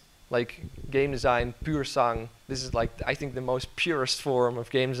is like game design, pure sang. This is like, I think, the most purest form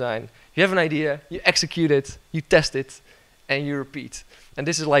of game design. You have an idea, you execute it, you test it, and you repeat. And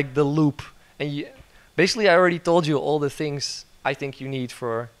this is like the loop. And basically, I already told you all the things I think you need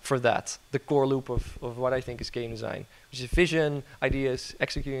for that. The core loop of what I think is game design, which is vision, ideas,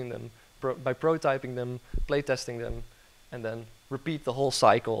 executing them, by prototyping them, playtesting them, and then repeat the whole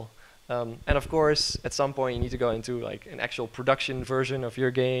cycle. And of course, at some point, you need to go into like an actual production version of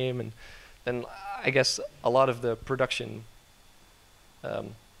your game, and then I guess a lot of the production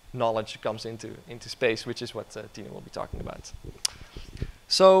knowledge comes into space, which is what Tina will be talking about.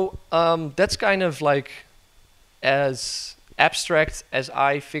 So that's kind of like as abstract as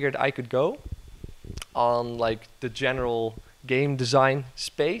I figured I could go on like the general game design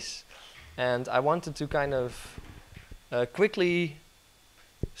space, and I wanted to kind of quickly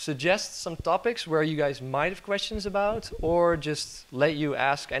suggest some topics where you guys might have questions about, or just let you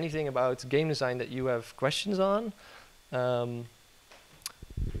ask anything about game design that you have questions on.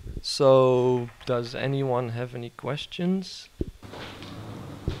 So, does anyone have any questions?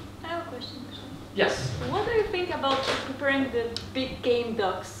 I have a question, actually. Yes. What do you think about preparing the big game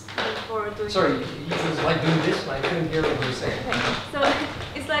docs for doing? Sorry, he was like doing this, and I couldn't hear what he was saying. Okay. So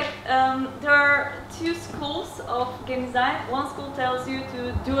it's like there are two schools of game design. One school tells you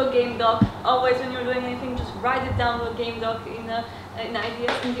to do a game doc. Always when you're doing anything, just write it down a game doc in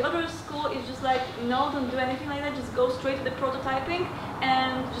ideas. And the other school is just like, no, don't do anything like that. Just go straight to the prototyping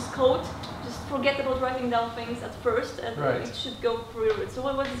and just code. Just forget about writing down things at first, and Right. it should go through it. So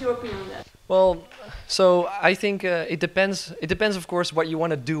what is your opinion on that? Well, so I think it depends. It depends, of course, what you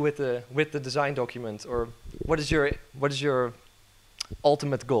want to do with the design document, or what is your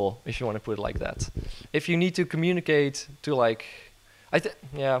ultimate goal, if you want to put it like that. If you need to communicate to like,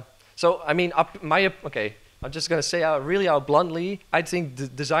 yeah. So I mean, okay. I'm just gonna say out bluntly. I think the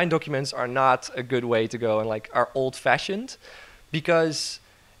design documents are not a good way to go, and like are old-fashioned, because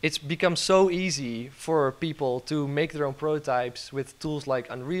it's become so easy for people to make their own prototypes with tools like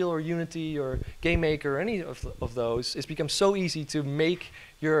Unreal or Unity or GameMaker or any of those. It's become so easy to make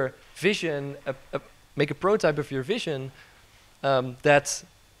your vision, make a prototype of your vision,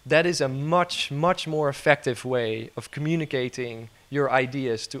 that is a much more effective way of communicating your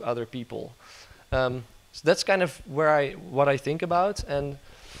ideas to other people. So that's kind of what I think about. And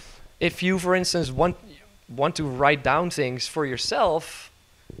if you, for instance, want to write down things for yourself,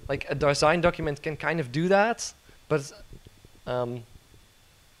 like a design document can kind of do that, but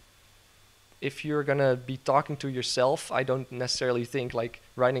if you're gonna be talking to yourself, I don't necessarily think like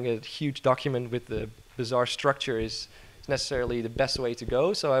writing a huge document with the bizarre structure is necessarily the best way to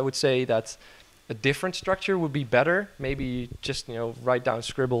go. So I would say that a different structure would be better. Maybe just write down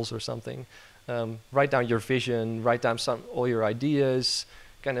scribbles or something. Write down your vision, write down all your ideas,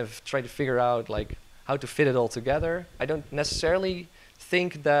 kind of try to figure out like how to fit it all together. I don't necessarily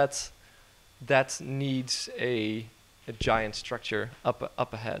think that needs a giant structure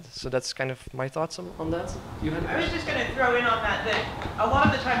up ahead. So that's kind of my thoughts on that. You had a I was just going to throw in on that a lot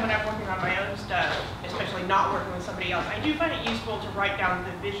of the time when I'm working on my own stuff, especially not working with somebody else, I do find it useful to write down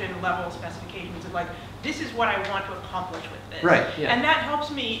the vision level specifications of like, this is what I want to accomplish with this. Right, yeah. And that helps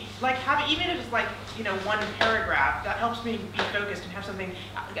me, like, even if it's like, one paragraph, that helps me be focused and have something,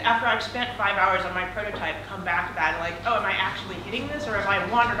 after I've spent 5 hours on my prototype, come back to that and like, oh, am I actually hitting this, or have I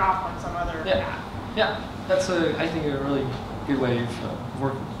wandered off on some other path? Yeah, that's I think a really good way of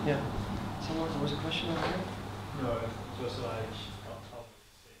working. Yeah. Someone was a question over here? No, just like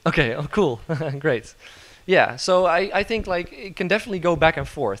Okay, oh cool, great. Yeah, so I think like it can definitely go back and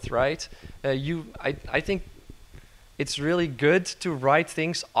forth, right? I think it's really good to write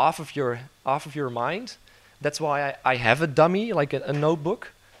things off of your mind. That's why I have a dummy, like a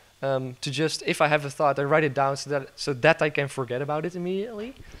notebook, to just, if I have a thought, I write it down so that I can forget about it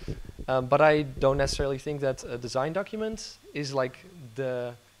immediately. But I don't necessarily think that a design document is like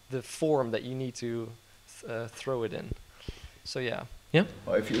the form that you need to throw it in. So yeah. Yeah.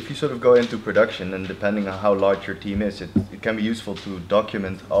 Well, if you sort of go into production, and depending on how large your team is, it can be useful to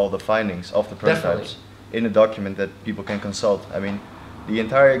document all the findings of the prototypes in a document that people can consult. I mean, the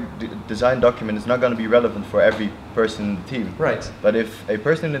entire design document is not going to be relevant for every person in the team. Right. But if a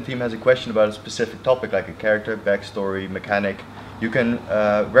person in the team has a question about a specific topic, like a character, backstory, mechanic, you can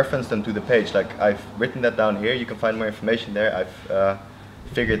reference them to the page. Like, I've written that down here, you can find more information there. I've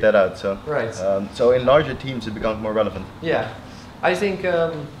figured that out. So, right. So in larger teams it becomes more relevant. Yeah. I think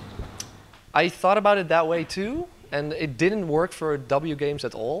I thought about it that way too, and it didn't work for W games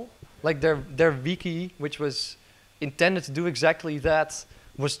at all. Like their wiki, which was intended to do exactly that,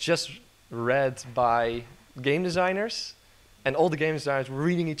 was just read by game designers, and all the game designers were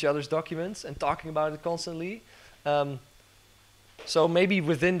reading each other's documents and talking about it constantly. So maybe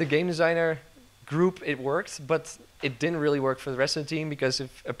within the game designer group it worked, but it didn't really work for the rest of the team, because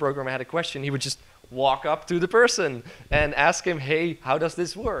if a programmer had a question, he would just walk up to the person and ask him, hey, how does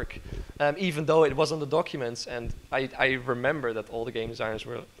this work? Even though it was on the documents. And I remember that all the game designers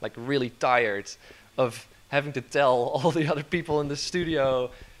were like really tired of having to tell all the other people in the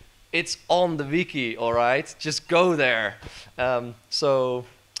studio, it's on the wiki, all right? Just go there. So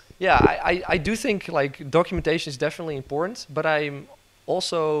yeah, I do think like documentation is definitely important, but I'm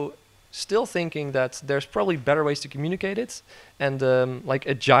also still thinking that there's probably better ways to communicate it, and like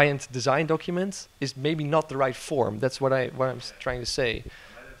a giant design document is maybe not the right form. That's what I'm trying to say. I might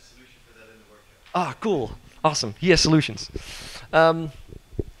have a solution for that in the workshop. Ah, cool, awesome. He has solutions. So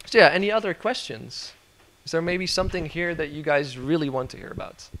yeah, any other questions? Is there maybe something here that you guys really want to hear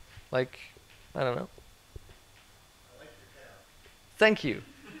about? Like, I don't know. I like your hair. Thank you.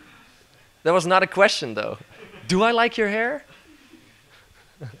 That was not a question though. Do I like your hair?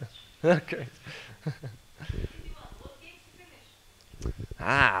 Okay.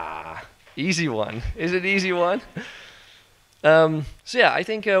 Ah, easy one. Is it easy one? So yeah, I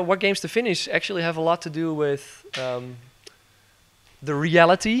think what games to finish actually have a lot to do with the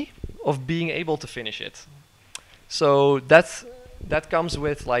reality of being able to finish it. So that comes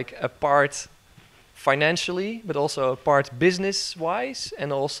with like a part financially, but also a part business-wise,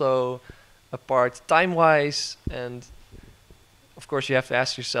 and also a part time-wise. And of course, you have to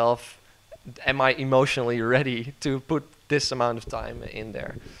ask yourself, am I emotionally ready to put this amount of time in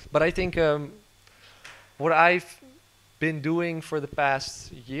there? But I think what I've been doing for the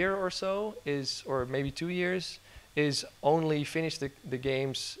past year or so is, or maybe 2 years, is only finish the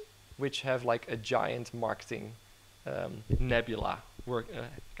games which have like a giant marketing nebula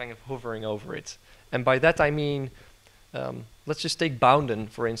kind of hovering over it. And by that I mean, let's just take Bounden,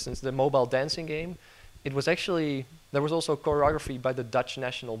 for instance, the mobile dancing game. It was actually, there was also choreography by the Dutch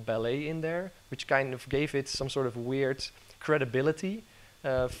National Ballet in there, which kind of gave it some sort of weird credibility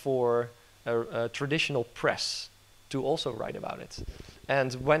for a traditional press to also write about it.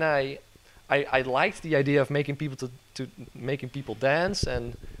 And when I liked the idea of making people making people dance,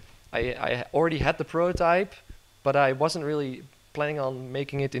 and I already had the prototype, but I wasn't really planning on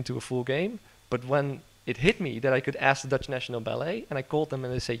making it into a full game. But when it hit me that I could ask the Dutch National Ballet, and I called them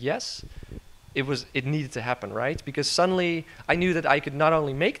and they said yes, it needed to happen, right? Because suddenly I knew that I could not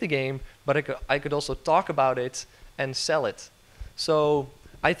only make the game, but I could also talk about it and sell it. So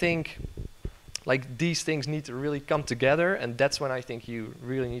I think like these things need to really come together, and that's when I think you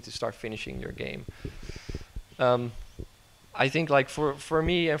really need to start finishing your game. I think like for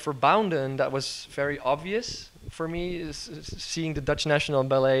me and for Bounden, that was very obvious for me, is seeing the Dutch National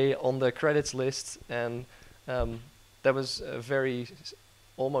Ballet on the credits list, and that was a very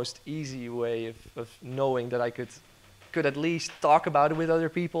almost easy way of knowing that I could at least talk about it with other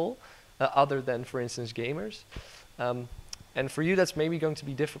people, other than, for instance, gamers. And for you, that's maybe going to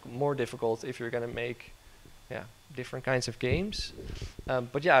be more difficult if you're going to make, different kinds of games.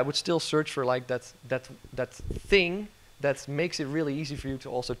 But yeah, I would still search for like that thing that makes it really easy for you to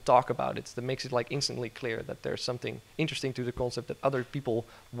also talk about it. That makes it like instantly clear that there's something interesting to the concept that other people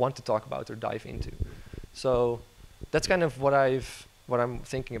want to talk about or dive into. So that's kind of what I'm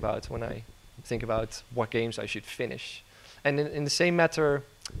thinking about when I think about what games I should finish. And in the same matter,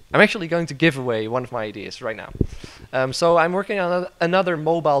 I'm actually going to give away one of my ideas right now. So I'm working on another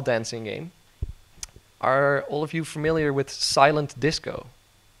mobile dancing game. Are all of you familiar with silent disco?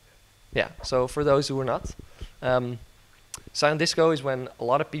 Yeah, so for those who are not, silent disco is when a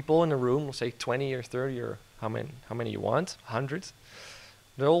lot of people in a room, let's say 20 or 30 or how many you want, 100,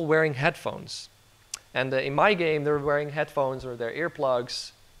 they're all wearing headphones. And in my game, they're wearing headphones or their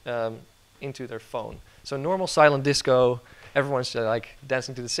earplugs into their phone. So normal silent disco, everyone's like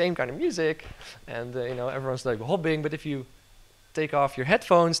dancing to the same kind of music, and everyone's like hopping. But if you take off your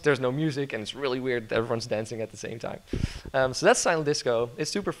headphones, there's no music, and it's really weird that everyone's dancing at the same time. So that's silent disco. It's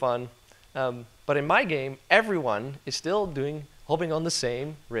super fun. But in my game, everyone is still hopping on the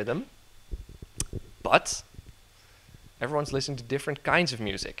same rhythm, but everyone's listening to different kinds of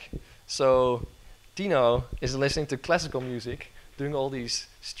music. So Tino is listening to classical music, doing all these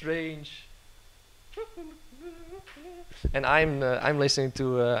strange, and I'm listening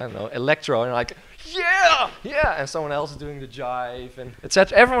to I don't know, electro, and like yeah, and someone else is doing the jive and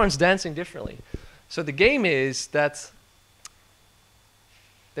etc. Everyone's dancing differently. So the game is that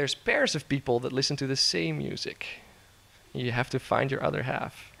there's pairs of people that listen to the same music. You have to find your other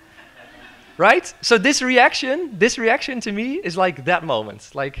half. Right? So this reaction to me is like that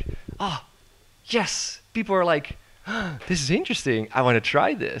moment. Like, yes, people are like, this is interesting. I want to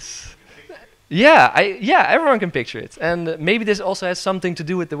try this. Yeah, everyone can picture it. And maybe this also has something to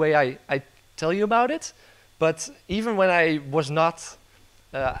do with the way I tell you about it. But even when I was not,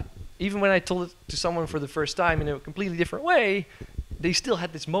 even when I told it to someone for the first time in a completely different way, they still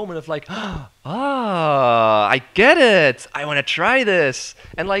had this moment of like, I get it. I want to try this.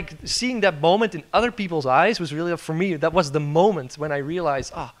 And like seeing that moment in other people's eyes was really, for me, that was the moment when I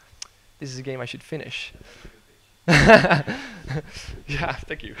realized, this is a game I should finish. Yeah,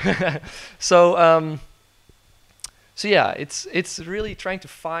 thank you. So yeah, it's really trying to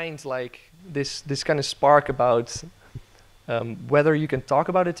find like this kind of spark about whether you can talk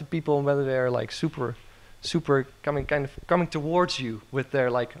about it to people and whether they're like super coming towards you with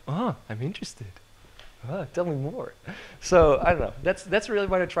their like, I'm interested. Tell me more. So I don't know. That's really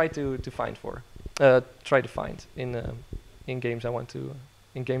what I try to find in games I want to,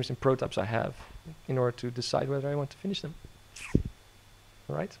 in games and prototypes I have, in order to decide whether I want to finish them.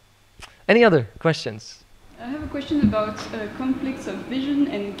 All right. Any other questions? I have a question about conflicts of vision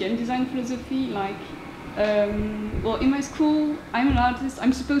and game design philosophy. Like, well, in my school, I'm an artist.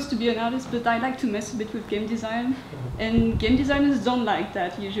 I'm supposed to be an artist, but I like to mess a bit with game design, and game designers don't like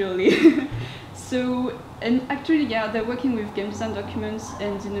that usually. So, and actually, yeah, they're working with game design documents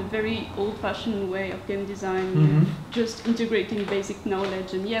and in a very old-fashioned way of game design, just integrating basic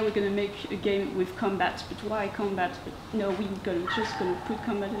knowledge. And yeah, we're gonna make a game with combat, but why combat? But no, just gonna put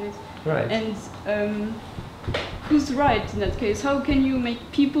combat in it. Right. And who's right in that case? How can you make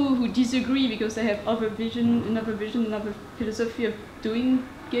people who disagree because they have another vision, another philosophy of doing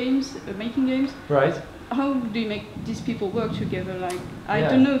games, making games? Right. How do you make these people work together? Like, I Yeah.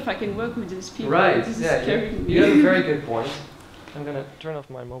 don't know if I can work with these people. Right. This is Yeah. scaring me. You have a very good point. I'm gonna turn off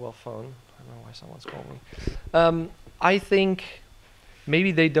my mobile phone. I don't know why someone's calling me. I think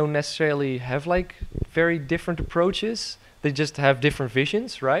maybe they don't necessarily have like very different approaches. They just have different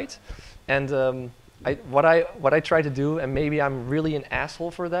visions, right? And what I try to do, and maybe I'm really an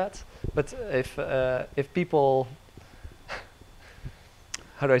asshole for that, but if people,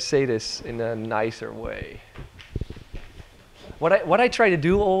 how do I say this in a nicer way? What I try to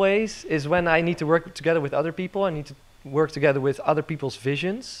do always is when I need to work together with other people, I need to work together with other people's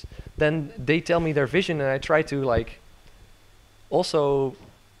visions, then they tell me their vision and I try to like also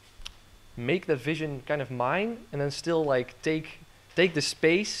make that vision kind of mine and then still like take the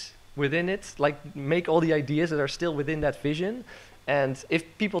space within it, like make all the ideas that are still within that vision. And if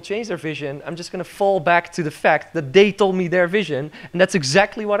people change their vision, I'm just going to fall back to the fact that they told me their vision, and that's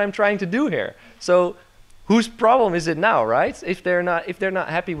exactly what I'm trying to do here. So whose problem is it now, right? If they're not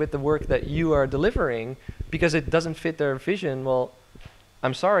happy with the work that you are delivering because it doesn't fit their vision, well,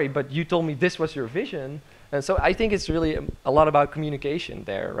 I'm sorry, but you told me this was your vision. And so I think it's really a lot about communication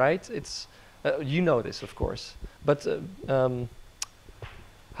there, right? It's you know this, of course, but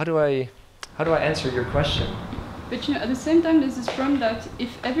how do I answer your question? But you know, at the same time, there's this problem that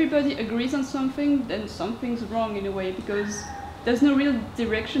if everybody agrees on something, then something's wrong in a way, because there's no real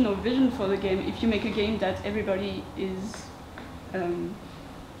direction or vision for the game if you make a game that everybody is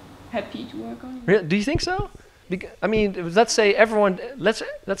happy to work on. Really? Do you think so? I mean, let's say everyone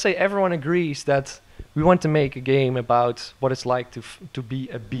agrees that we want to make a game about what it's like to be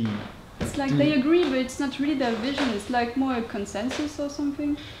a bee. It's like they agree, but it's not really their vision. It's like more a consensus or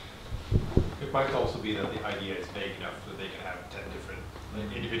something. It might also be that the idea is vague enough that they can have 10 different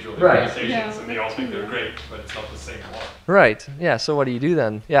individual Right. organizations Yeah. and they all think they're great, but it's not the same one. Right. Yeah. So what do you do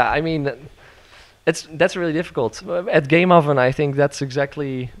then? Yeah. I mean, that's really difficult. At Game Oven, I think that's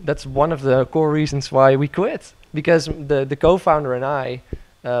one of the core reasons why we quit, because the co-founder and I,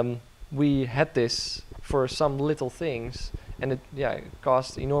 we had this for some little things, and it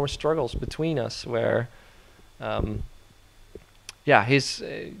caused enormous struggles between us where. His,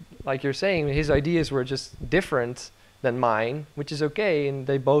 like you're saying, his ideas were just different than mine, which is okay, and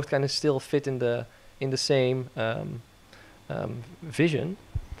they both kind of still fit in the same vision.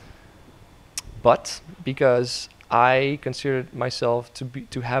 But because I considered myself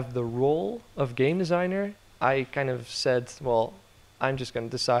to have the role of game designer, I kind of said, well, I'm just going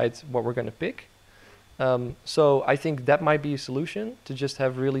to decide what we're going to pick. So I think that might be a solution, to just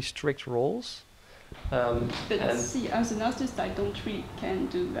have really strict roles. But see, as an artist, I don't really can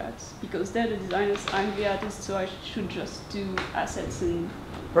do that, because they're the designers, I'm the artist, so I should just do assets and...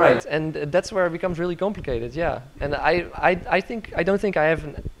 Right, and that's where it becomes really complicated, yeah. And I don't think I have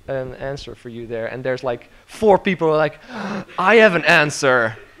an answer for you there, and there's like 4 people who are like, I have an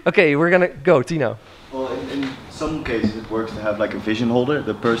answer. Okay, we're gonna go, Tino. Well, in some cases it works to have like a vision holder,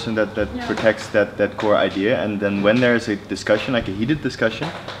 the person that protects that core idea, and then when there's a discussion, like a heated discussion,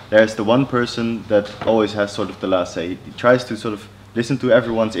 there's the one person that always has sort of the last say. He tries to sort of listen to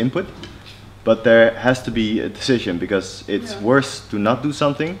everyone's input, but there has to be a decision, because it's worse to not do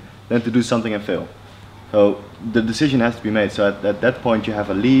something than to do something and fail. So the decision has to be made. So at that point you have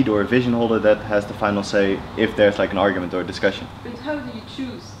a lead or a vision holder that has the final say if there's like an argument or a discussion. But how do you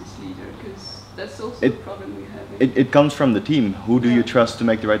choose this leader? Because that's also a problem we have. It comes from the team. Who do you trust to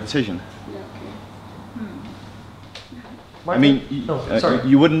make the right decision? Yeah, okay. I mean,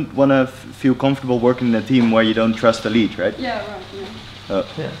 you wouldn't want to feel comfortable working in a team where you don't trust the lead, right? Yeah, right, yeah.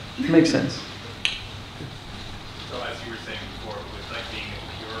 Yeah, makes sense. So as you were saying before, with like being a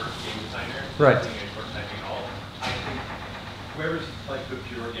pure game designer, Right. and prototyping all, I think whoever's like the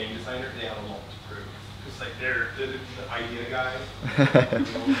pure game designer, they have a lot to prove. Because like they're the idea guy,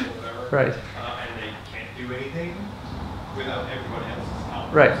 whatever, Right. And they can't do anything without everyone else's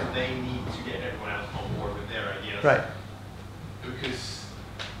help. Right. So they need to get everyone else on board with their ideas. Right. Because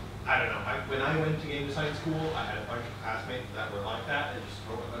I don't know. When I went to game design school, I had a bunch of classmates that were like that. They just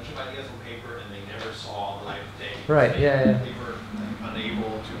wrote a bunch of ideas on paper and they never saw the light of day. Right, They were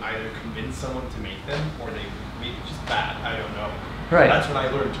unable to either convince someone to make them or they made it just bad. I don't know. Right. That's when I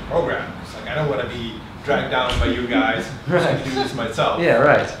learned to program. It's like, I don't want to be dragged down by you guys. Right. I can do this myself. Yeah,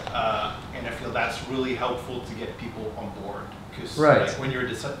 right. And I feel that's really helpful to get people on board. Because Right. like, when you're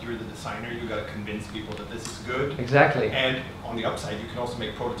the designer, you got to convince people that this is good. Exactly. And on the upside, you can also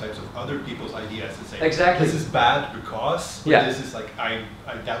make prototypes of other people's ideas and say, Exactly. this is bad because, or Yeah. this is like, I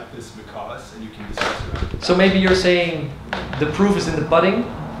doubt this because, and you can discuss it. So maybe you're saying the proof is in the pudding,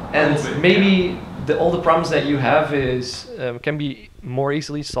 and little bit, maybe all the problems that you have is can be more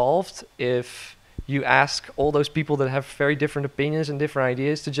easily solved if you ask all those people that have very different opinions and different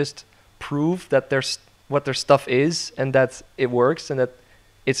ideas to just prove that there's what their stuff is and that it works and that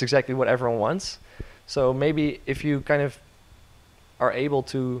it's exactly what everyone wants. So maybe if you kind of are able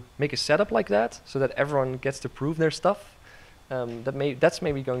to make a setup like that so that everyone gets to prove their stuff, that's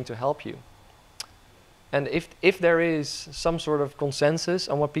maybe going to help you. And if there is some sort of consensus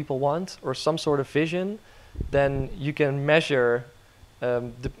on what people want or some sort of vision, then you can measure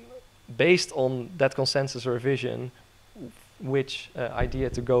based on that consensus or vision which idea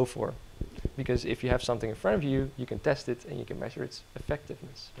to go for. Because if you have something in front of you, you can test it and you can measure its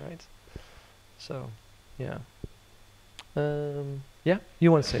effectiveness, right? So, yeah. Yeah,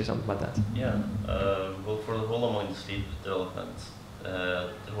 you want to say something about that? Yeah, well, for the whole Among the Sleep development,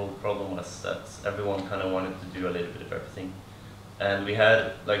 the whole problem was that everyone kind of wanted to do a little bit of everything. And we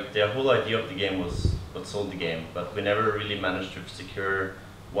had, like, the whole idea of the game was what sold the game, but we never really managed to secure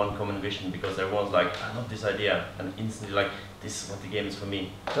one common vision because everyone's like, I love this idea, and instantly like, this is what the game is for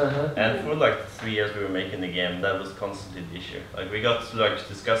me. And for like 3 years we were making the game, that was constantly the issue. Like we got to like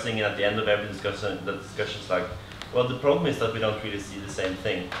discussing, and at the end of every discussion, the discussion's like, well, the problem is that we don't really see the same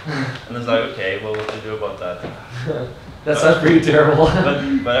thing. And it's like, okay, well, what do we do about that? That sounds pretty terrible.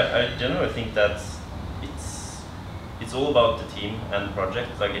 but I generally think that it's all about the team and the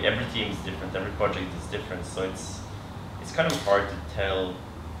project. Like every team is different, every project is different, so it's kind of hard to tell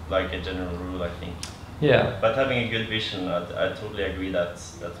like a general rule, I think. Yeah. But having a good vision, I totally agree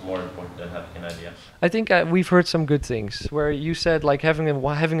that's more important than having an idea. I think we've heard some good things where you said like having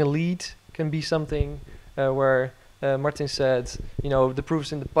a lead can be something where Martin said, you know, the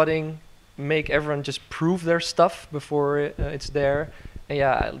proof's in the pudding, make everyone just prove their stuff before it's there. And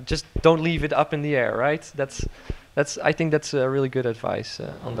yeah, just don't leave it up in the air, right? I think that's really good advice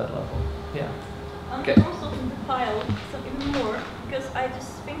on that level. Yeah. Okay. Also to the pile some even more, because I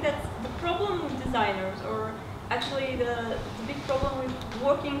just think that the problem with designers, or actually the big problem with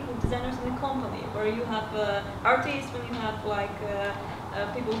working with designers in a company, where you have artists, when you have like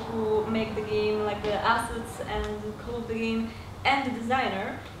people who make the game, like the assets and the code of the game, and the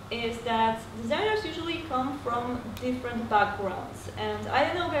designer, is that designers usually come from different backgrounds. And I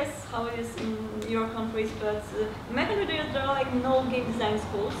don't know, guys, how it is in your countries, but in my country there are like no game design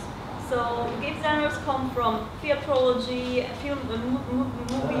schools. So game designers come from theatrology, film,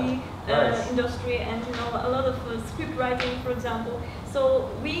 movie industry, and you know a lot of script writing, for example. So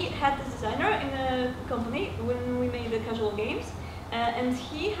we had this designer in a company when we made the casual games, and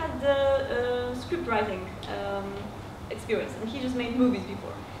he had the script writing experience, and he just made movies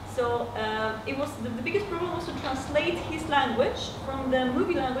before. So it was the biggest problem was to translate his language from the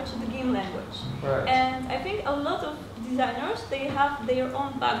movie language to the game language. Right. And I think a lot of designers, they have their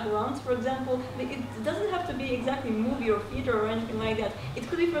own backgrounds. For example, it doesn't have to be exactly movie or theater or anything like that. It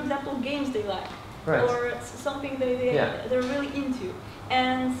could be, for example, games they like, Right. or something they're really into.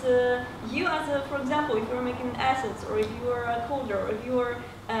 And you as a, for example, if you're making assets, or if you are a coder, or if you are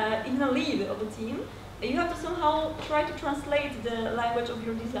even a lead of a team, you have to somehow try to translate the language of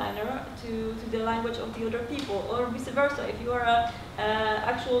your designer to the language of the other people, or vice versa. If you are a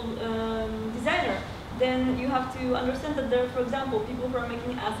actual designer, then you have to understand that there, for example, people who are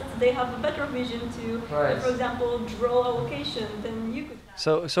making assets, they have a better vision to, for example, draw a location than you could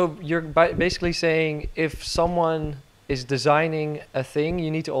have. So you're basically saying if someone is designing a thing, you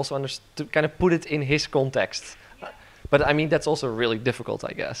need to also kind of put it in his context. But I mean, that's also really difficult,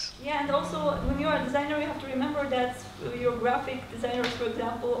 I guess. Yeah, and also when you are a designer, you have to remember that your graphic designers, for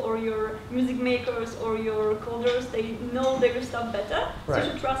example, or your music makers, or your coders, they know their stuff better, so you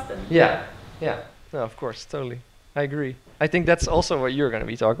should trust them. Yeah, yeah. No, of course, totally. I agree. I think that's also what you're going to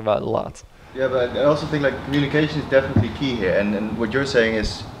be talking about a lot. Yeah, but I also think like communication is definitely key here, and what you're saying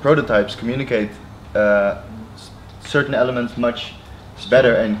is prototypes communicate certain elements much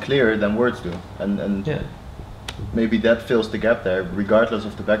better and clearer than words do, and yeah. Maybe that fills the gap there, regardless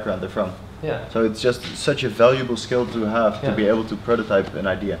of the background they're from. Yeah. So it's just such a valuable skill to have to Yeah. be able to prototype an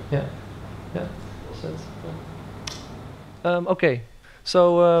idea. Yeah. Yeah. Okay.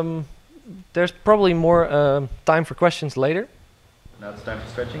 So there's probably more time for questions later. Now it's time for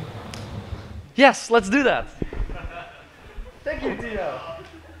stretching. Yes, let's do that. Thank you, Tino.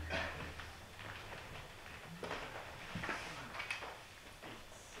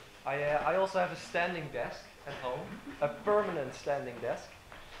 I also have a standing desk at home, a permanent standing desk,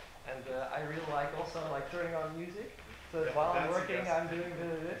 and I really like also like turning on music. So while I'm working, I'm doing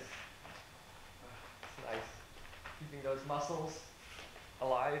this. It's nice, keeping those muscles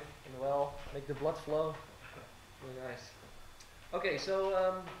alive and well, make the blood flow. Really nice. Okay,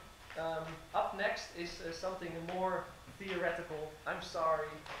 so up next is something more theoretical. I'm sorry,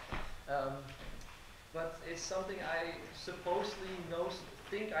 but it's something I supposedly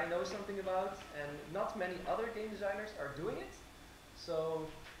think I know something about, and not many other game designers are doing it. So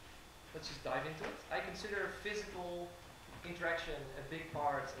let's just dive into it. I consider physical interaction a big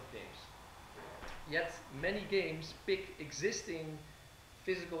part of games. Yet many games pick existing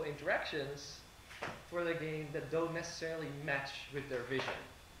physical interactions for the game that don't necessarily match with their vision.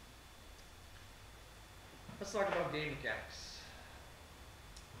 Let's talk about game mechanics.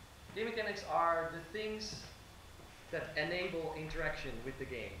 Game mechanics are the things that enable interaction with the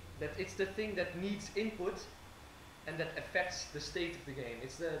game. That it's the thing that needs input and that affects the state of the game.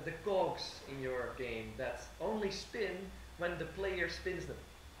 It's the cogs in your game that only spin when the player spins them.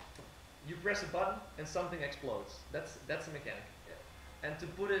 You press a button and something explodes. That's a mechanic. Yeah. And to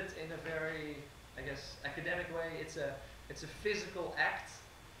put it in a very, I guess, academic way, it's a physical act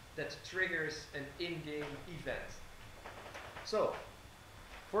that triggers an in-game event. So,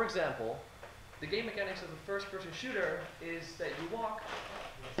 for example, the game mechanics of a first-person shooter is that you walk.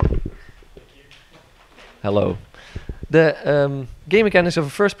 Hello. The game mechanics of a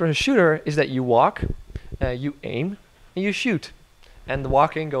first-person shooter is that you walk, you aim, and you shoot. And the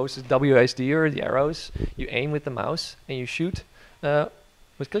walking goes to WASD or the arrows. You aim with the mouse and you shoot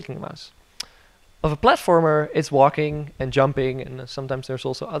with clicking the mouse. Of a platformer, it's walking and jumping, and sometimes there's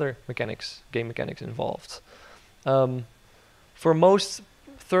also other mechanics, game mechanics involved. For most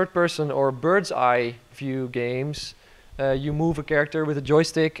third-person or bird's-eye view games, you move a character with a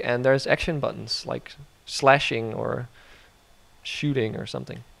joystick, and there's action buttons like slashing or shooting or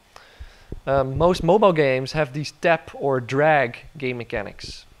something. Most mobile games have these tap or drag game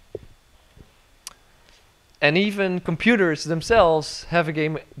mechanics. And even computers themselves have a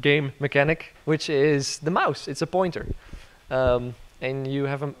game mechanic, which is the mouse. It's a pointer. And you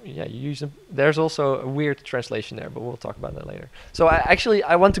have you use them. There's also a weird translation there, but we'll talk about that later. So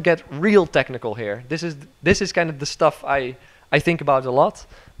I want to get real technical here. This is kind of the stuff I think about a lot.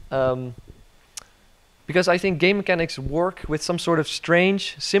 Because I think game mechanics work with some sort of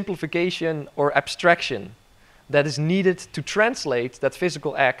strange simplification or abstraction that is needed to translate that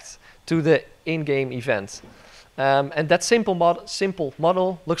physical act to the in-game event. And that simple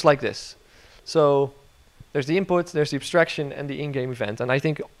model looks like this. So there's the input, there's the abstraction, and the in-game event. And I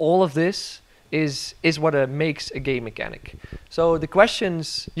think all of this is what makes a game mechanic. So the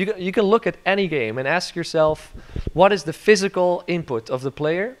questions, you can look at any game and ask yourself, what is the physical input of the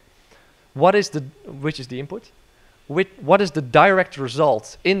player? Which is the input? What is the direct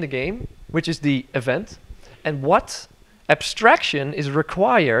result in the game, which is the event? And what abstraction is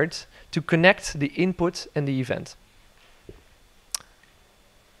required to connect the input and the event?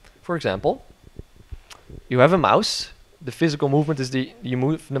 For example, you have a mouse. The physical movement is you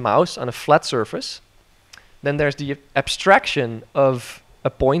move the mouse on a flat surface. Then there's the abstraction of a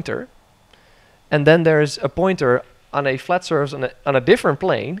pointer. And then there's a pointer on a flat surface on a different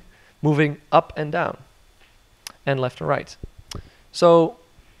plane, moving up and down, and left and right. So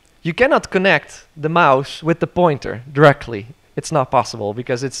you cannot connect the mouse with the pointer directly. It's not possible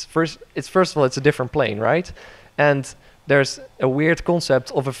because first of all, it's a different plane, right? And there's a weird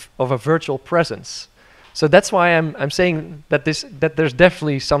concept of a virtual presence. So that's why I'm saying that there's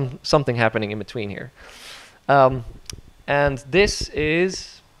definitely something happening in between here. And this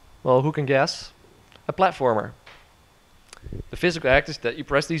is, well, who can guess? A platformer. The physical act is that you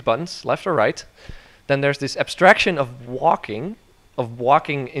press these buttons, left or right. Then there's this abstraction of walking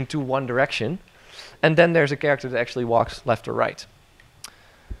into one direction. And then there's a character that actually walks left or right.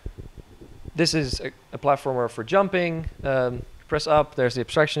 This is a platformer for jumping. Press up, there's the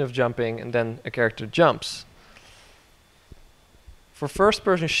abstraction of jumping, and then a character jumps. For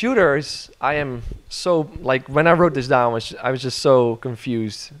first-person shooters, I am so, like, when I wrote this down, I was just so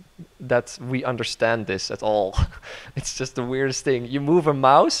confused that we understand this at all. It's just the weirdest thing. You move a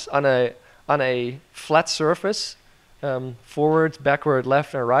mouse on a flat surface forward, backward,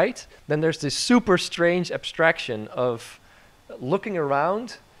 left, and right, then there's this super strange abstraction of looking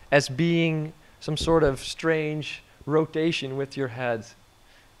around as being some sort of strange rotation with your head,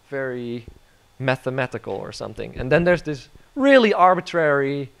 very mathematical or something. And then there's this really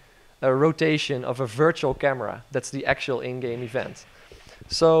arbitrary rotation of a virtual camera. That's the actual in-game event.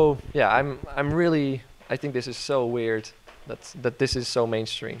 So yeah, I think this is so weird that this is so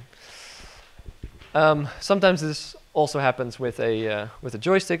mainstream. Sometimes this also happens with a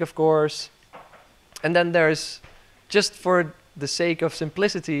joystick, of course. And then there's, just for the sake of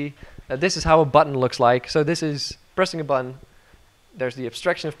simplicity, this is how a button looks like. So this is pressing a button. There's the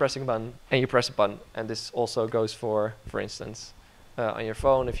abstraction of pressing a button, and you press a button. And this also goes for instance, on your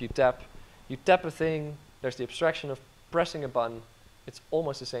phone, if you tap a thing, there's the abstraction of pressing a button. It's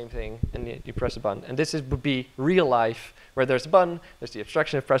almost the same thing, and you press a button. And this would be real life, where there's a button, there's the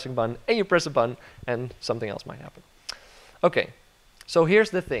abstraction of pressing a button, and you press a button, and something else might happen. Okay, so here's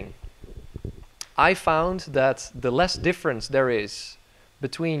the thing. I found that the less difference there is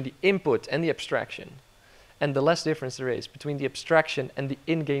between the input and the abstraction, and the less difference there is between the abstraction and the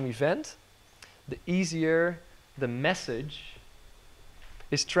in-game event, the easier the message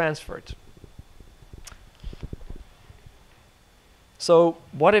is transferred. So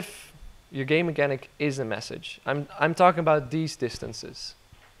what if your game mechanic is a message? I'm talking about these distances.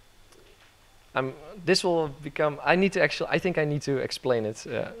 This will become, I think I need to explain it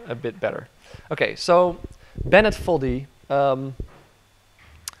a bit better. Okay, so Bennett Foddy,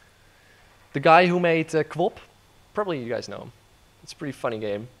 the guy who made Quop, probably you guys know him. It's a pretty funny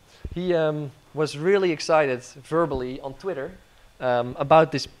game. He was really excited verbally on Twitter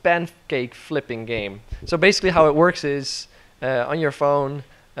about this pancake flipping game. So basically how it works is, on your phone,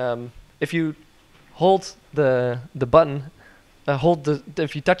 if you hold the button,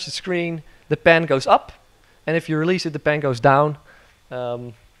 if you touch the screen, the pan goes up, and if you release it, the pan goes down.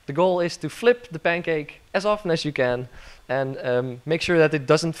 The goal is to flip the pancake as often as you can, and make sure that it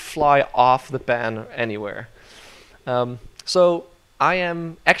doesn't fly off the pan anywhere. So I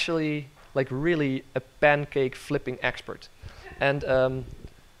am actually like really a pancake flipping expert, and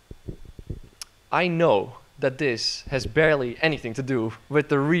I know that this has barely anything to do with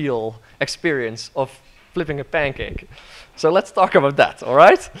the real experience of flipping a pancake. So let's talk about that, all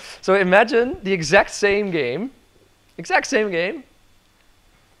right? So imagine the exact same game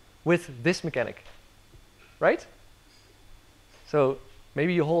with this mechanic, right? So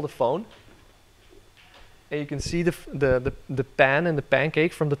maybe you hold a phone, and you can see the pan and the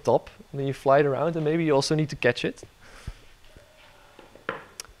pancake from the top, and then you fly it around, and maybe you also need to catch it.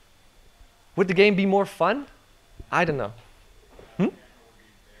 Would the game be more fun? I don't know.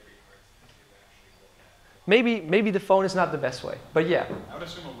 Maybe the phone is not the best way, but yeah. I would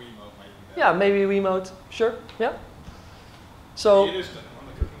assume a Wiimote might be better. Yeah, maybe a Wiimote, sure, yeah. So It is on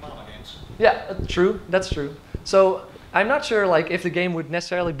the Cooking Mama games. yeah, true, that's true. So I'm not sure like if the game would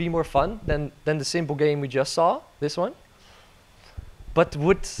necessarily be more fun than the simple game we just saw, this one. But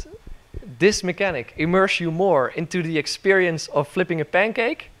would this mechanic immerse you more into the experience of flipping a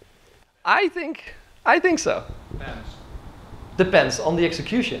pancake? I think so. Depends. Depends on the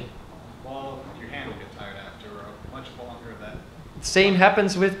execution. Well, your hand will get tired after much longer than. Same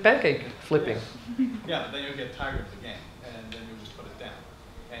happens with pancake flipping. Yeah, but then you'll get tired of the game, and then you'll just put it down.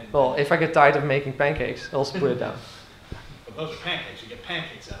 And Well, if I get tired of making pancakes, I'll also put it down. But those are pancakes. You get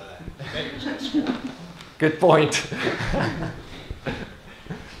pancakes out of that. Then you just get scored. Good point.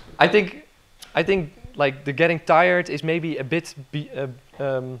 I think like the getting tired is maybe a bit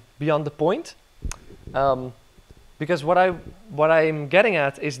beyond the point, because what I'm getting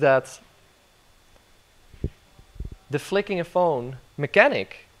at is that the flicking a phone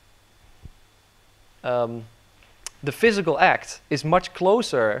mechanic, the physical act is much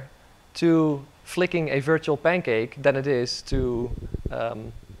closer to flicking a virtual pancake than it is to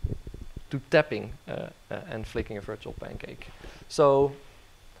tapping and flicking a virtual pancake. So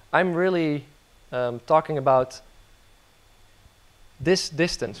I'm really talking about this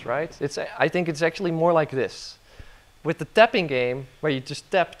distance, right? I think it's actually more like this. With the tapping game, where you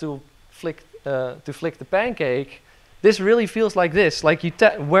just tap to flick the pancake, this really feels like this. Like you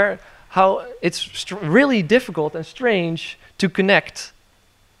tap, how it's really difficult and strange to connect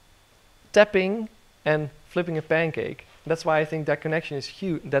tapping and flipping a pancake. That's why I think that connection is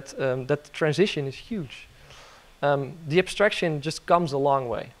huge. That transition is huge. The abstraction just comes a long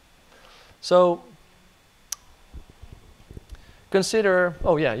way. So consider.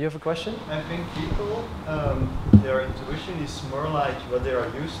 Oh yeah, you have a question? I think people, their intuition is more like what they are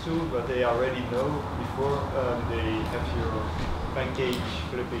used to, what they already know before they have your pancake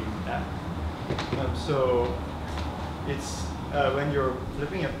flipping app. So it's when you're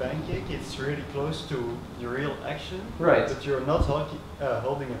flipping a pancake, it's really close to the real action. Right. But you're not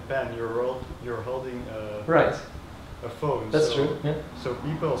holding a pen. You're holding Right. a phone. That's so, true. Yeah. So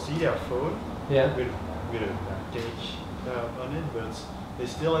people see their phone Yeah. with a cage on it, but they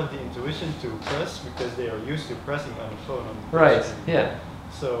still have the intuition to press because they are used to pressing on the phone. Right. Yeah.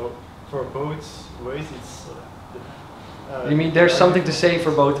 So for both ways, it's. You mean there's something to say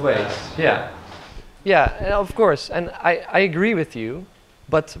for both ways? Yeah. Yeah, and of course, and I agree with you,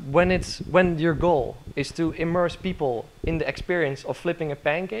 but when your goal is to immerse people in the experience of flipping a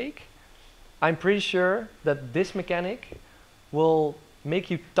pancake, I'm pretty sure that this mechanic will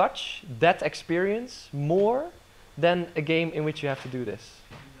make you touch that experience more than a game in which you have to do this.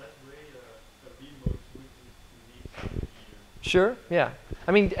 Sure, yeah.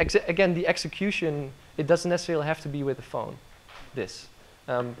 I mean, again, the execution, it doesn't necessarily have to be with the phone, this.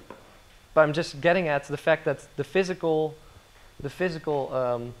 But I'm just getting at the fact that the physical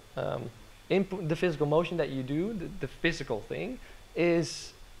input, the physical motion that you do, the physical thing,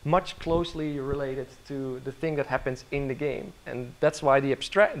 is much closely related to the thing that happens in the game, and that's why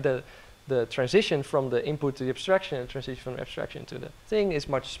the transition from the input to the abstraction and transition from the abstraction to the thing is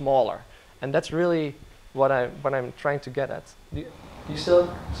much smaller, and that's really what I'm trying to get at. Do you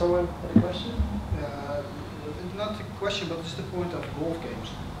still someone have a question? Not a question, but it's the point of golf games.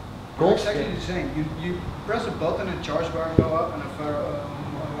 Golf exactly games. the same. You press a button and charge bar go up, and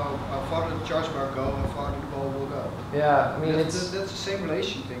how farther the charge bar go, how farther the ball will go. Yeah, I mean that's the same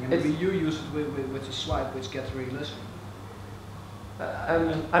relation thing, and you use it with the swipe, which gets really listen.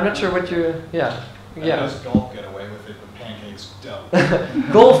 I'm not sure what you. Yeah. Yeah. Does golf get away with it, but pancakes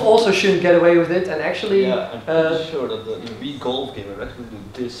don't? Golf also shouldn't get away with it, and actually. Yeah, I'm pretty sure that the Wii golf game actually do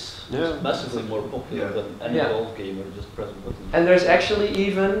this. Yeah. It's massively more popular than any golf game where you just press a button. And there's actually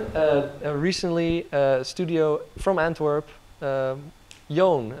even recently a studio from Antwerp,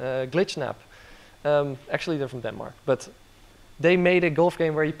 Jongh, Glitchnap. Actually, they're from Denmark, but they made a golf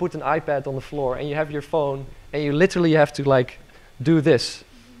game where you put an iPad on the floor and you have your phone, and you literally have to like do this.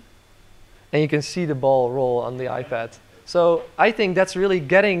 And you can see the ball roll on the iPad. So I think that's really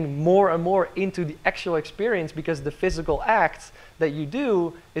getting more and more into the actual experience, because the physical act that you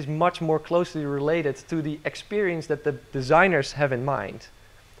do is much more closely related to the experience that the designers have in mind.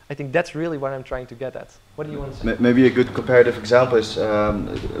 I think that's really what I'm trying to get at. What do you want to say? Maybe a good comparative example is a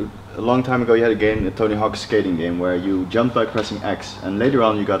long time ago you had a game, a Tony Hawk's skating game, where you jumped by pressing X, and later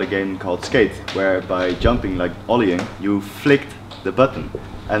on you got a game called Skate, where by jumping, like ollieing, you flicked the button.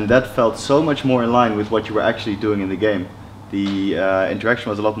 And that felt so much more in line with what you were actually doing in the game. The interaction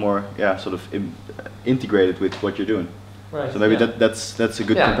was a lot more, sort of integrated with what you're doing. Right. So maybe that's a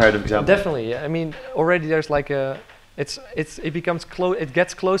good comparative example. Definitely. Yeah. I mean, already there's like a, it becomes it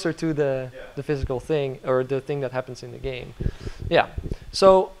gets closer to the physical thing, or the thing that happens in the game. Yeah.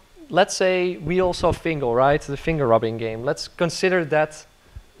 So let's say we all saw Fingal, right? The finger rubbing game. Let's consider that.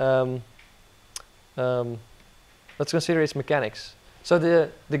 Let's consider its mechanics. So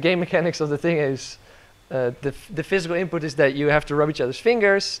the game mechanics of the thing is, the physical input is that you have to rub each other's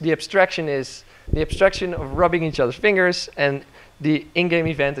fingers. The abstraction is the abstraction of rubbing each other's fingers, and the in-game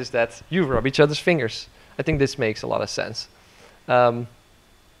event is that you rub each other's fingers. I think this makes a lot of sense. So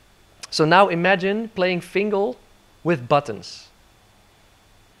now imagine playing Fingal with buttons.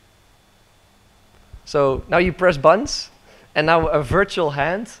 So now you press buttons, and now a virtual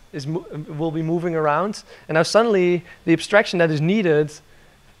hand will be moving around, and now suddenly the abstraction that is needed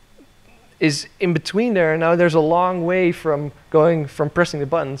is in between there. Now there's a long way from going from pressing the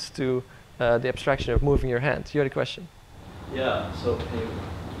buttons to the abstraction of moving your hand. You had a question? Yeah. So in the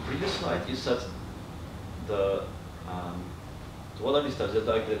previous slide you said so what are these steps? Is it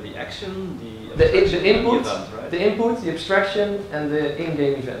like the action, the input, the event, right? the input, the abstraction, and the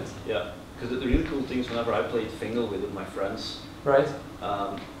in-game event. Yeah. Because the really cool thing is whenever I played Fingal with my friends, right?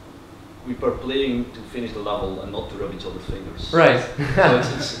 We were playing to finish the level and not to rub each other's fingers. Right. So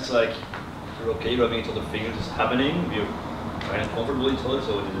it's like we're okay rubbing each other's fingers is happening. We're kind of comfortable with each other,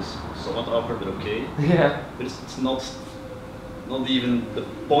 so it is somewhat awkward, but okay. Yeah. But it's not even the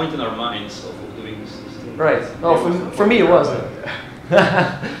point in our minds of doing this thing. Right. Oh, for me it wasn't.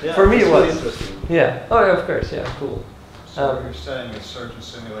 Yeah, for me it really was. interesting. Yeah. Oh, yeah, of course. Yeah. Cool. So you're saying that Surgeon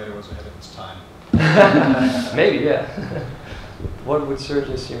Simulator was ahead of its time? Maybe, yeah. What would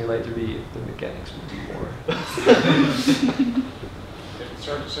Surgeon Simulator be if the mechanics would be more? If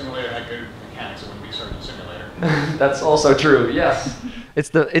Surgeon Simulator had good mechanics, it wouldn't be Surgeon Simulator. That's also true. Yes.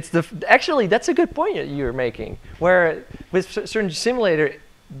 Actually, that's a good point that you're making. Where with Surgeon Simulator,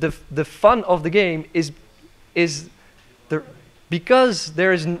 the fun of the game is the because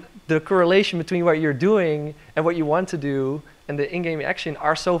there's the correlation between what you're doing and what you want to do and the in-game action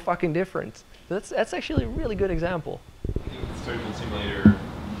are so fucking different. That's actually a really good example. I think the Surgeon Simulator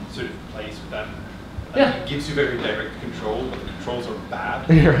sort of plays with that. Yeah. It gives you very direct control, but the controls are bad.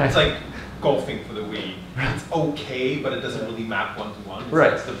 You're right. It's like golfing for the Wii. It's okay, but it doesn't really map one-to-one.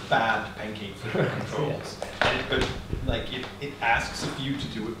 Right. It's the bad pancake for the controls. But like it asks of you to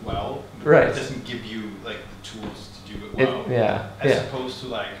do it well, but Right. it doesn't give you like the tools to do it well. As opposed to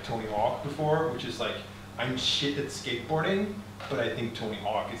like Tony Hawk before, which is like, I'm shit at skateboarding, but I think Tony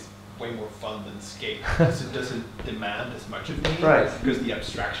Hawk is way more fun than skate because it doesn't demand as much of me. Right. Because the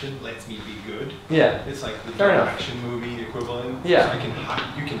abstraction lets me be good. Yeah. It's like the Fair enough. action movie equivalent. Yeah. So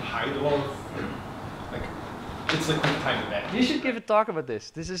you can hide a lot of like it's like quick time event. You should give a talk about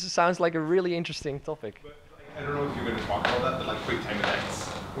this. Sounds like a really interesting topic. But like, I don't know if you're going to talk about that, but like quick time events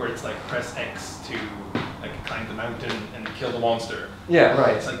where it's like press X to like climb the mountain and kill the monster. Yeah,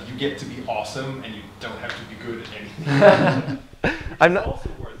 right. It's like you get to be awesome and you don't have to be good at anything. I'm not. Also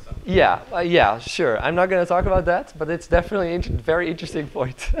worth something. Yeah, sure. I'm not going to talk about that, but it's definitely a very interesting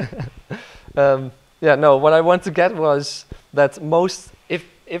point. No, what I want to get was that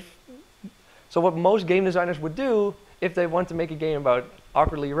what most game designers would do if they want to make a game about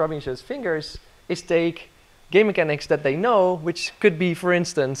awkwardly rubbing each other's fingers is take game mechanics that they know, which could be, for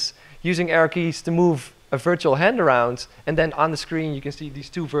instance, using arrow keys to move a virtual hand around, and then on the screen you can see these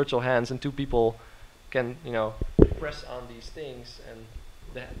two virtual hands, and two people can, press on these things, and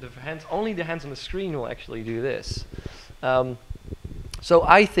only the hands on the screen will actually do this. So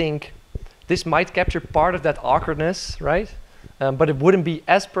I think this might capture part of that awkwardness, right? But it wouldn't be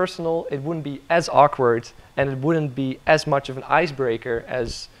as personal, it wouldn't be as awkward, and it wouldn't be as much of an icebreaker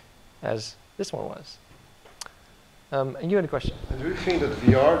as this one was. And you had a question. Do you think that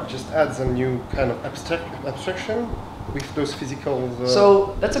VR just adds a new kind of abstraction with those physical...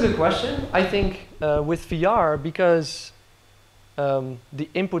 So that's a good question. I think with VR, because the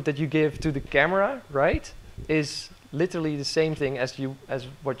input that you give to the camera, right, is literally the same thing as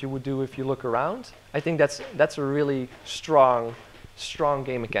what you would do if you look around. I think that's a really strong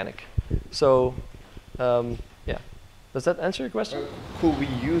game mechanic. So yeah, does that answer your question? Could we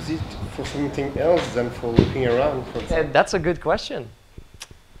use it for something else than for looking around, for example? That's a good question.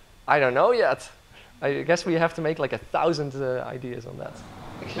 I don't know yet. I guess we have to make like 1,000 ideas on that.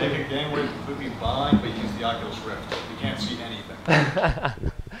 Make a game where you're completely blind, but use the Oculus Rift. You can't see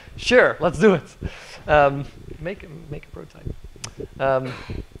anything. Sure, let's do it. Make a prototype.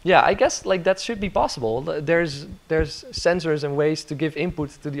 Yeah, I guess like that should be possible. There's sensors and ways to give input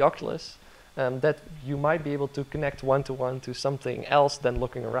to the Oculus that you might be able to connect one-to-one to something else than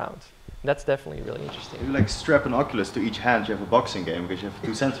looking around. That's definitely really interesting. You like strap an Oculus to each hand, you have a boxing game because you have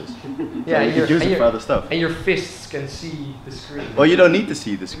 2 sensors. Yeah, so you can use it for other stuff. And your fists can see the screen. Well, you don't need to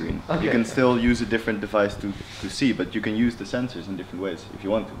see the screen. Okay. You can still use a different device to see, but you can use the sensors in different ways if you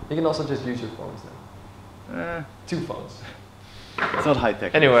want to. You can also just use your phones then. 2 phones. It's not high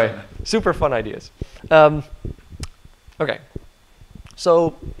tech. Anyway, super fun ideas. Okay.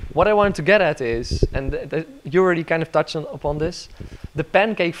 So what I wanted to get at is, and you already kind of touched upon this, the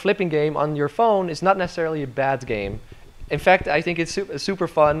pancake flipping game on your phone is not necessarily a bad game. In fact, I think it's a super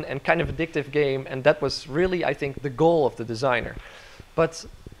fun and kind of addictive game, and that was really, I think, the goal of the designer. But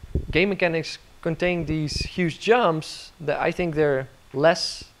game mechanics contain these huge jumps that I think they're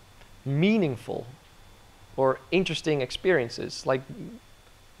less meaningful or interesting experiences, like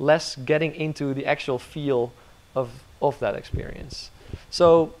less getting into the actual feel of that experience.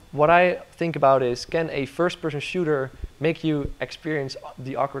 So what I think about is, can a first-person shooter make you experience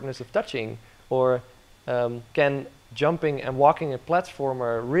the awkwardness of touching? Or can jumping and walking a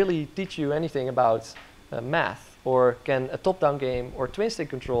platformer really teach you anything about math? Or can a top-down game or twin-stick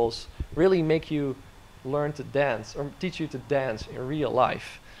controls really make you learn to dance or teach you to dance in real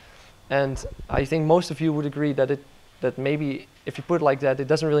life? And I think most of you would agree that maybe if you put it like that, it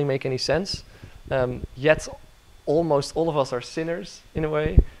doesn't really make any sense. Yet almost all of us are sinners in a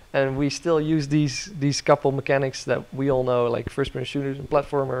way, and we still use these couple mechanics that we all know, like first-person shooters and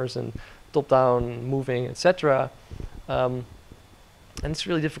platformers and top-down moving, etc. And it's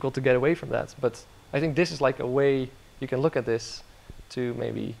really difficult to get away from that. But I think this is like a way you can look at this to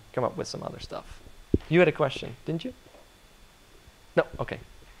maybe come up with some other stuff. You had a question, didn't you? No, okay,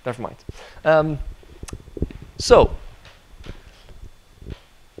 never mind. So,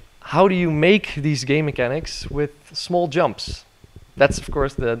 how do you make these game mechanics with small jumps? That's, of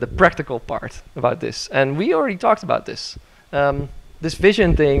course, the practical part about this. And we already talked about this. This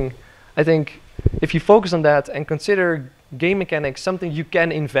vision thing, I think, if you focus on that and consider game mechanics something you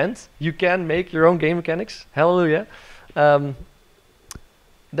can invent, you can make your own game mechanics, hallelujah,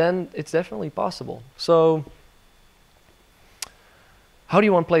 then it's definitely possible. So how do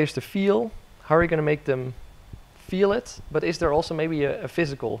you want players to feel? How are you going to make them feel it? But is there also maybe a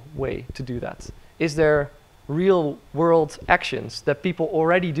physical way to do that? Is there real world actions that people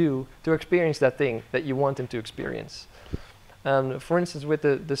already do to experience that thing that you want them to experience? For instance, with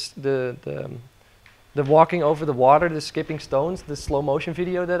the walking over the water, the skipping stones, the slow motion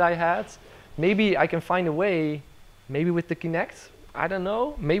video that I had, maybe I can find a way, maybe with the Kinect, I don't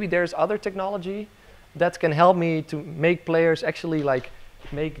know, maybe there's other technology that can help me to make players actually like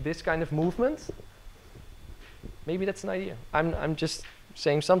make this kind of movement. Maybe that's an idea. I'm just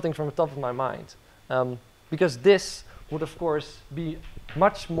saying something from the top of my mind. Because this would of course be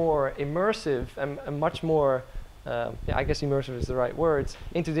much more immersive and much more, yeah, I guess immersive is the right word,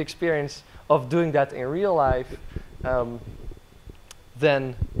 into the experience of doing that in real life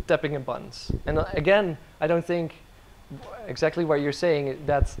than tapping in buttons. And again, I don't think exactly what you're saying,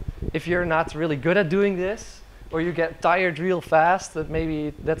 that if you're not really good at doing this, or you get tired real fast, that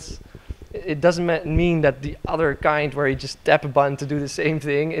maybe it doesn't mean that the other kind where you just tap a button to do the same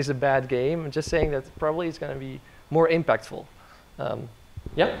thing is a bad game. I'm just saying that probably it's going to be more impactful.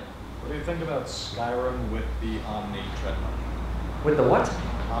 Yeah? What do you think about Skyrim with the Omni treadmill? With the what?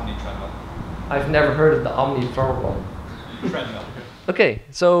 Omni treadmill. I've never heard of the Omni treadmill. Treadmill. Okay,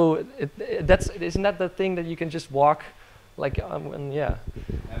 so isn't that the thing that you can just walk like yeah. And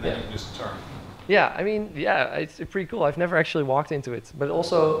then you can just turn. Yeah, I mean, yeah, it's pretty cool. I've never actually walked into it, but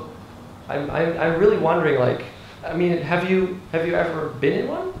also I'm really wondering, like, I mean, have you ever been in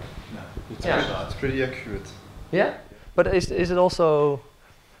one? No. It's pretty accurate. Yeah, but is it also?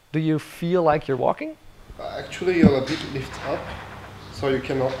 Do you feel like you're walking? Actually, you're a bit lift up, so you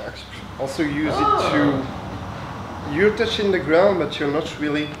can also use it to. You're touching the ground, but you're not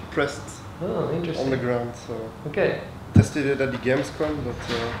really pressed on the ground. So okay. Tested it at the Gamescom, but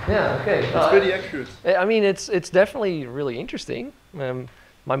yeah, okay. It's pretty accurate. I mean, it's definitely really interesting.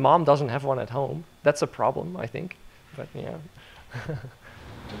 My mom doesn't have one at home. That's a problem, I think. But yeah. It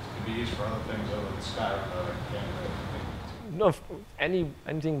could be used for other things other than Skyrim, though. No,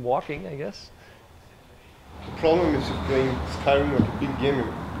 anything walking, I guess. The problem is you're playing Skyrim like a big game,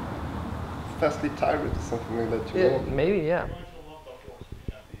 you're fastly tired or something like that. Yeah, maybe, yeah.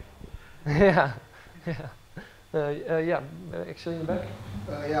 Yeah, yeah. Yeah, actually in the back.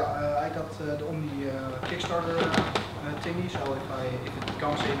 I got the Omni Kickstarter thingy, so if it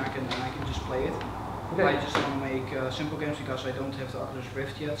comes in, I can just play it. Okay. I just want to make simple games because I don't have the Oculus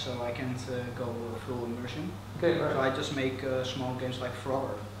Rift yet, so I can't go full immersion. Okay, right. So I just make small games like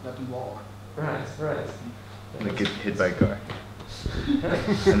Frogger, let them walk. Right, right. And then get hit by a car.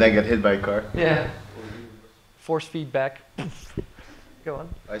 And then get hit by a car. Yeah. Force feedback. Go on.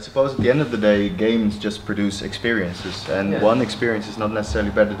 I suppose at the end of the day, games just produce experiences, and one experience is not necessarily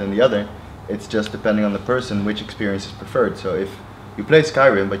better than the other. It's just depending on the person which experience is preferred. So if you play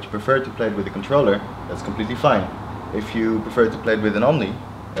Skyrim but you prefer to play it with a controller, that's completely fine. If you prefer to play it with an Omni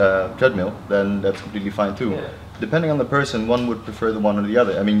treadmill, then that's completely fine too. Yeah. Depending on the person, one would prefer the one or the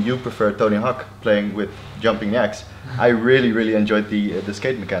other. I mean, you prefer Tony Hawk playing with jumping jacks. I really enjoyed the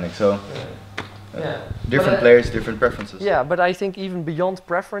skate mechanic. So. Different players, different preferences. Yeah, but I think even beyond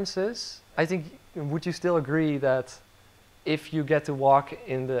preferences, I think, would you still agree that if you get to walk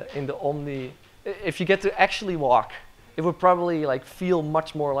in the Omni, if you get to actually walk, it would probably like feel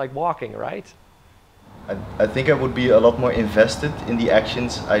much more like walking, right? I think I would be a lot more invested in the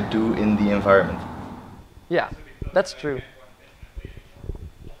actions I do in the environment. Yeah, that's true.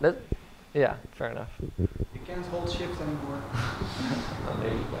 Yeah, fair enough. You can't hold shift anymore.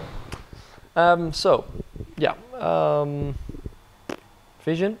 So, yeah,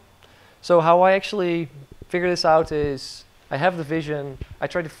 vision. So how I actually figure this out is I have the vision, I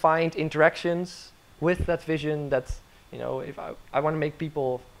try to find interactions with that vision that, you know, if I want to make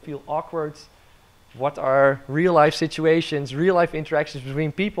people feel awkward, what are real life situations, real life interactions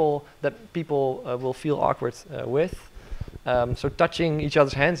between people that people will feel awkward with. So touching each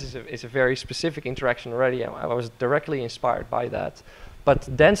other's hands is a very specific interaction already. I was directly inspired by that.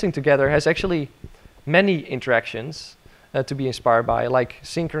 But dancing together has actually many interactions to be inspired by, like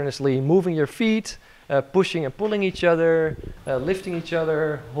synchronously moving your feet, pushing and pulling each other, lifting each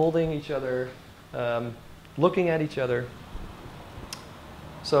other, holding each other, looking at each other.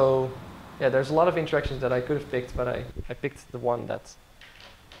 So, yeah, there's a lot of interactions that I could have picked, but I picked the one that,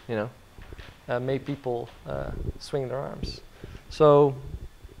 you know, made people swing their arms. So,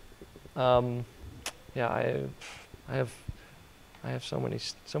 yeah, I have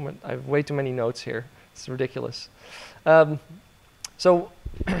way too many notes here. It's ridiculous. So,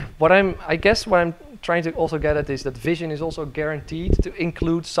 I guess what I'm trying to also get at is that vision is also guaranteed to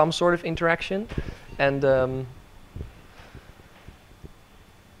include some sort of interaction, and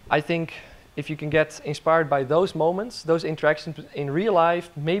I think if you can get inspired by those moments, those interactions in real life,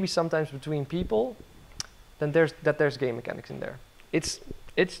 maybe sometimes between people, then there's game mechanics in there. It's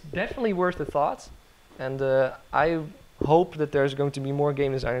definitely worth a thought, and I hope that there's going to be more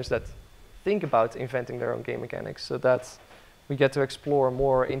game designers that think about inventing their own game mechanics, so that we get to explore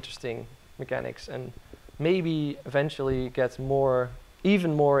more interesting mechanics and maybe eventually get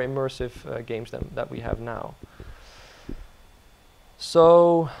even more immersive games that we have now.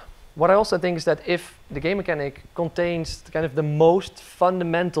 So what I also think is that if the game mechanic contains kind of the most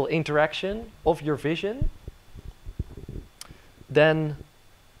fundamental interaction of your vision, then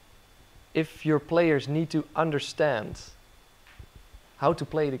if your players need to understand how to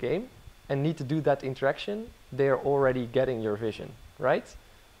play the game and need to do that interaction, they are already getting your vision, right?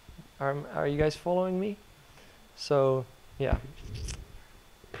 Are you guys following me? So, yeah.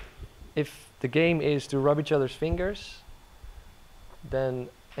 If the game is to rub each other's fingers, and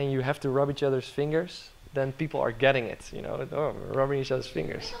you have to rub each other's fingers, then people are getting it, you know, oh, we're rubbing each other's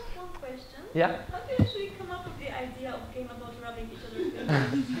fingers. I have one question. Yeah? How do you actually come up with the idea of a game about rubbing each other's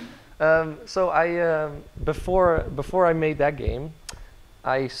fingers? So I, before I made that game,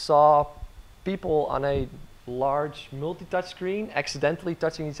 I saw people on a large multi-touch screen accidentally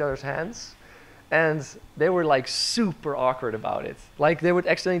touching each other's hands, and they were like super awkward about it. Like they would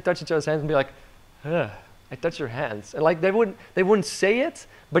accidentally touch each other's hands and be like, I touched your hands. And like they wouldn't say it,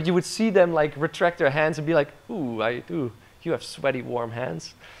 but you would see them like retract their hands and be like, ooh, you have sweaty, warm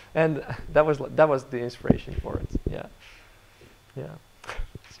hands. And that was the inspiration for it. Yeah. Yeah.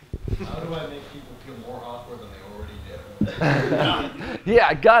 How do I make people feel more awkward than they already did? Yeah,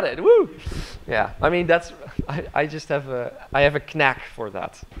 I got it. Woo! Yeah, I mean I just have a knack for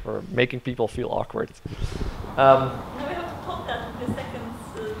that, for making people feel awkward. Now we have to top that with the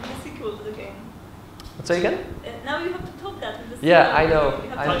sequel to the game. Say again? Now you have to top that with the sequel. Yeah, I know.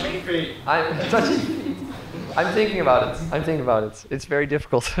 Touching feet. I'm touching feet. I'm thinking about it. It's very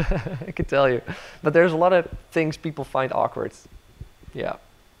difficult, I can tell you. But there's a lot of things people find awkward. Yeah.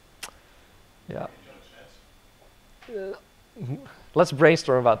 Yeah. Let's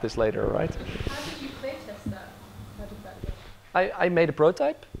brainstorm about this later, all right? How did you play test that? How did that go? I made a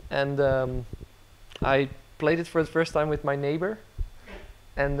prototype, and I played it for the first time with my neighbor.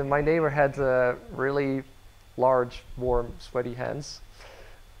 And my neighbor had really large, warm, sweaty hands.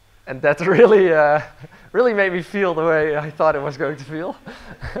 And that really made me feel the way I thought it was going to feel.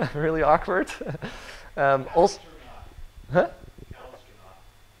 Really awkward. Also, huh?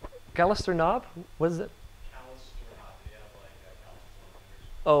 Callister knob? What is it?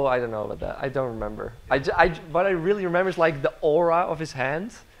 Oh, I don't know about that. I don't remember. What I really remember is like the aura of his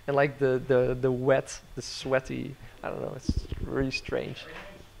hand and like the wet, the sweaty. I don't know. It's really strange.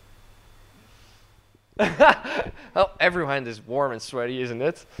 Well, every hand is warm and sweaty, isn't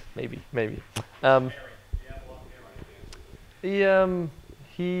it? Maybe. I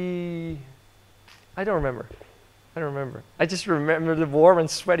don't remember. I just remember the warm and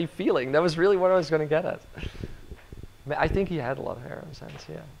sweaty feeling. That was really what I was going to get at. I think he had a lot of hair on his hands,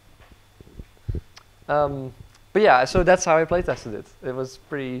 yeah. But yeah, so that's how I play tested it. It was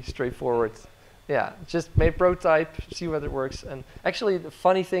pretty straightforward. Yeah, just made a prototype, see whether it works. And actually, the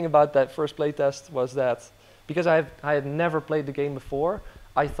funny thing about that first playtest was that because I had never played the game before,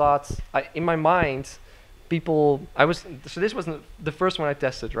 I thought, in my mind, so this wasn't the first one I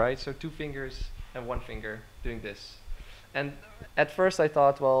tested, right? So 2 fingers and 1 finger doing this. And at first I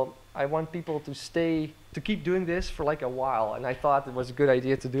thought, well, I want people to keep doing this for like a while. And I thought it was a good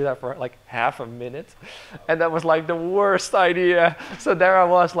idea to do that for like half a minute. And that was like the worst idea. So there I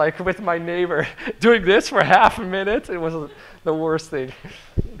was like with my neighbor doing this for half a minute. It was the worst thing.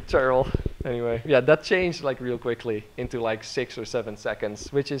 Terrible. Anyway, yeah, that changed like real quickly into like 6 or 7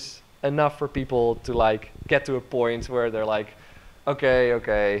 seconds, which is enough for people to like get to a point where they're like,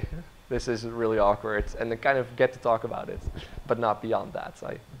 okay, this is really awkward, and then kind of get to talk about it, but not beyond that.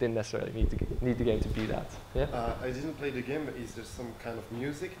 I didn't necessarily need the game to be that. Yeah. I didn't play the game, but is there some kind of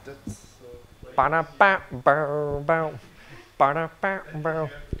music that's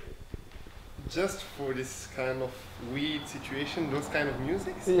just for this kind of weird situation, those kind of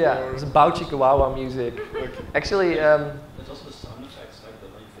music? Yeah, it's about Chihuahua music. Okay. Actually, there's also the sound effects, like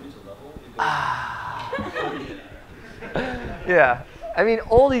when you finish a level. Yeah. I mean,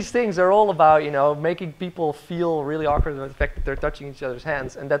 all these things are all about, making people feel really awkward with the fact that they're touching each other's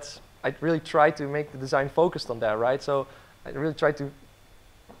hands. And I really try to make the design focused on that, right? So I really tried to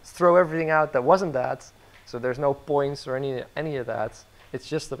throw everything out that wasn't that. So there's no points or any of that. It's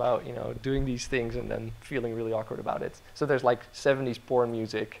just about, you know, doing these things and then feeling really awkward about it. So there's like 70s porn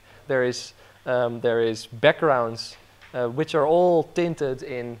music. There is backgrounds which are all tinted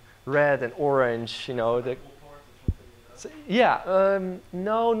in red and orange, you know.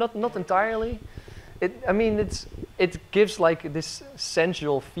 No, not entirely. It gives like this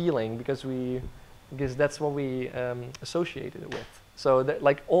sensual feeling because that's what we associated it with. So that,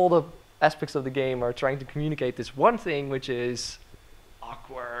 like, all the aspects of the game are trying to communicate this one thing, which is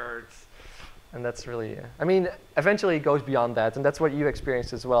awkward. And that's really, eventually it goes beyond that, and that's what you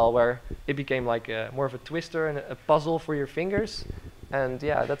experienced as well, where it became like more of a twister and a puzzle for your fingers. And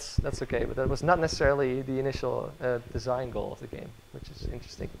yeah, that's okay, but that was not necessarily the initial design goal of the game, which is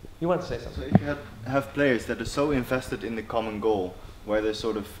interesting. You want to say something? So if you have players that are so invested in the common goal, where they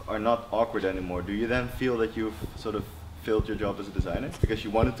sort of are not awkward anymore, do you then feel that you've sort of failed your job as a designer because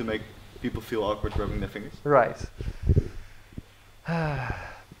you wanted to make people feel awkward rubbing their fingers? Right.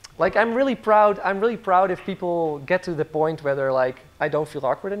 Like, I'm really proud if people get to the point where they're like, I don't feel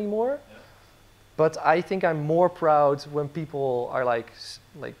awkward anymore. Yeah. But I think I'm more proud when people are like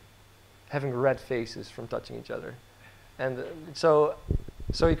having red faces from touching each other. And so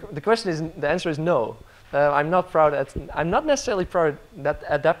the answer is no. I'm not necessarily proud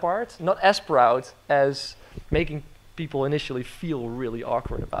at that part, not as proud as making people initially feel really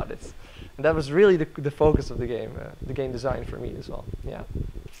awkward about it. And that was really the focus of the game design for me as well. Yeah. Do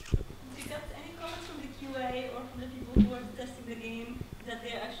you get any comments from the QA or from the people who are testing the game that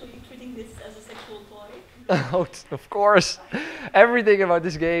they're actually treating this as a sexual toy? Oh, of course. Everything about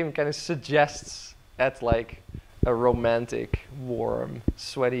this game kind of suggests at like a romantic, warm,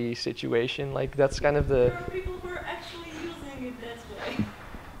 sweaty situation. Like, that's kind of the... There are people who are actually using it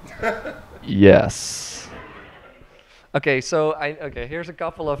that way. Yes. Okay, so here's a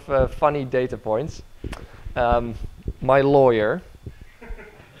couple of funny data points. My lawyer,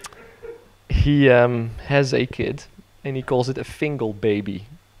 he has a kid, and he calls it a fingal baby.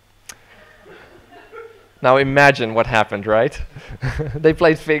 Now imagine what happened, right? They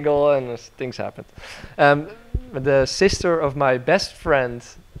played fingal and things happened. The sister of my best friend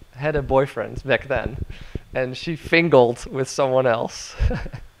had a boyfriend back then, and she fingled with someone else.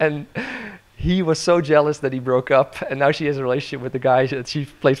 And he was so jealous that he broke up, and now she has a relationship with the guy that she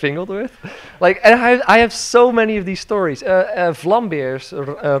played fingled with. Like, and I have so many of these stories. Vlambeers,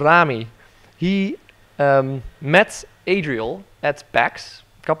 Rami, he met Adriaan at PAX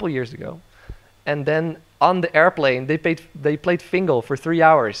a couple of years ago, and then on the airplane they played fingal for 3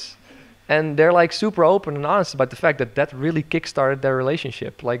 hours, and they're like super open and honest about the fact that really kickstarted their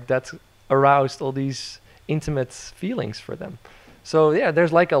relationship. Like, that aroused all these intimate feelings for them. So yeah,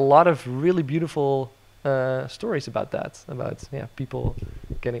 there's like a lot of really beautiful stories about that, about people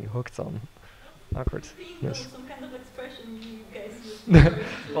getting hooked on awkwardness. Some kind of expression you guys use.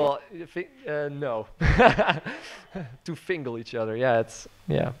 Well, no. To fingle each other,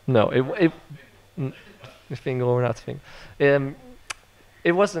 no. Fingle or not fingle.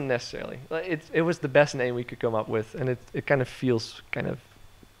 It wasn't necessarily. It was the best name we could come up with, and it kind of feels kind of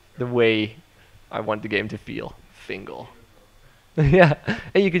the way I want the game to feel. Fingle. Yeah,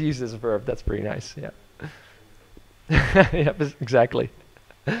 and you could use this verb. That's pretty nice. Yeah. Yeah, exactly.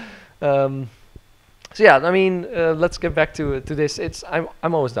 So yeah, let's get back to this. I'm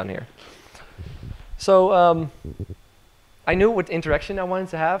almost done here. So I knew what interaction I wanted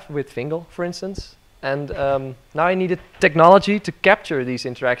to have with Fingal, for instance, and now I needed technology to capture these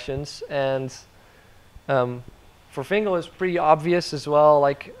interactions. And for Fingal, it's pretty obvious as well.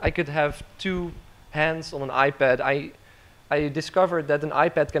 Like, I could have 2 hands on an iPad. I discovered that an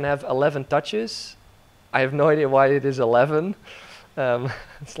iPad can have 11 touches. I have no idea why it is 11.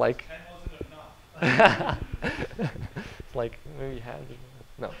 It's like... 10 wasn't enough. It's like, maybe hand...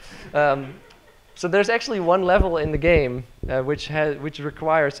 No. So there's actually one level in the game which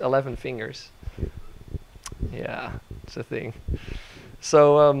requires 11 fingers. Yeah, it's a thing.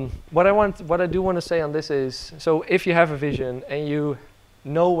 So what I do want to say on this is, so if you have a vision and you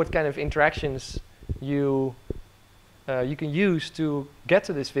know what kind of interactions you can use to get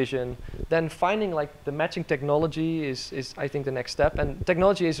to this vision, then finding like the matching technology is I think the next step. And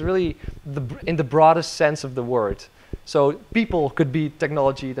technology is really in the broadest sense of the word. So people could be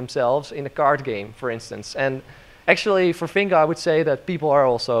technology themselves in a card game, for instance. And actually for Finga, I would say that people are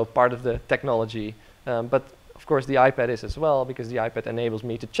also part of the technology. But of course the iPad is as well, because the iPad enables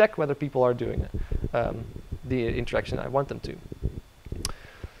me to check whether people are doing the interaction I want them to.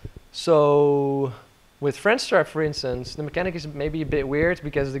 So with Friendster, for instance, the mechanic is maybe a bit weird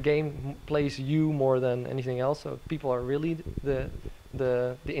because the game plays you more than anything else. So people are really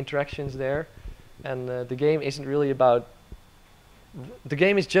the interactions there, and the game isn't really about the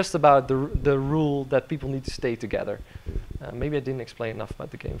game is just about the rule that people need to stay together. Maybe I didn't explain enough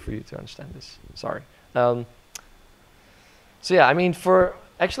about the game for you to understand this. Sorry. So yeah, I mean,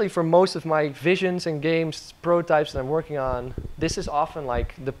 actually for most of my visions and games, prototypes that I'm working on, this is often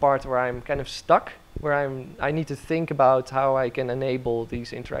like the part where I'm kind of stuck, where I need to think about how I can enable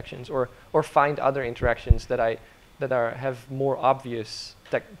these interactions or find other interactions that have more obvious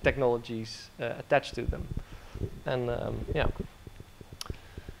technologies attached to them. And yeah.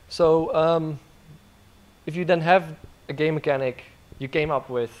 So if you then have a game mechanic you came up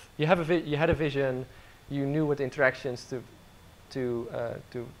with, you had a vision, you knew what interactions to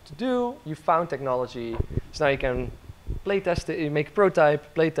do, you found technology, so now you can play test it, you make a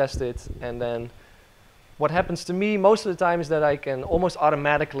prototype, play test it, and then what happens to me most of the time is that I can almost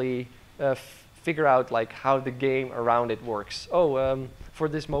automatically figure out like how the game around it works. Oh, for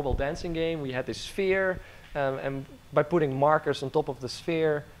this mobile dancing game, we had this sphere, and by putting markers on top of the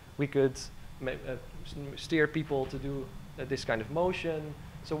sphere, we could steer people to do this kind of motion.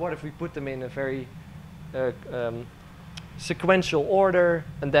 So what if we put them in a very sequential order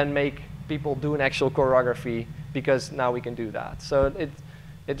and then make people do an actual choreography, because now we can do that. So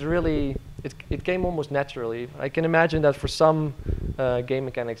it came almost naturally. I can imagine that for some game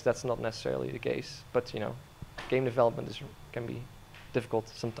mechanics that's not necessarily the case, but you know, game development can be difficult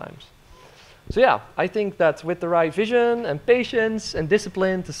sometimes. So yeah, I think that with the right vision and patience and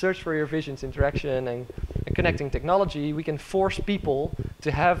discipline to search for your vision's interaction and connecting technology, we can force people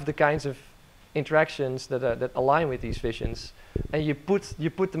to have the kinds of interactions that align with these visions, and you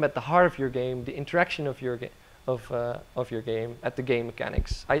put them at the heart of your game, the interaction of your game at the game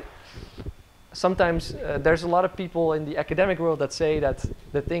mechanics. Sometimes there's a lot of people in the academic world that say that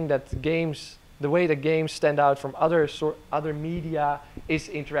the way that games stand out from other media is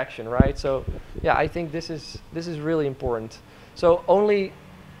interaction, right? So yeah, I think this is really important. So only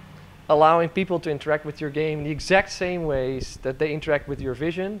allowing people to interact with your game in the exact same ways that they interact with your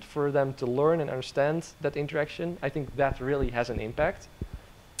vision, for them to learn and understand that interaction, I think that really has an impact.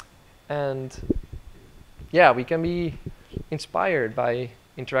 And yeah, we can be inspired by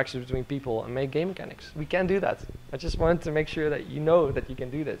interactions between people and make game mechanics. We can do that. I just wanted to make sure that you know that you can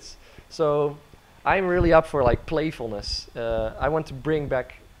do this. So I'm really up for like playfulness. I want to bring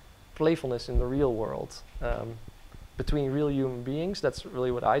back playfulness in the real world. Between real human beings, that's really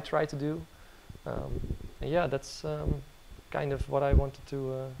what I try to do. And yeah, that's kind of what I wanted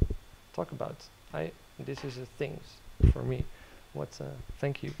to talk about. This is a thing for me.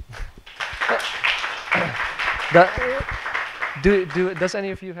 Thank you. Does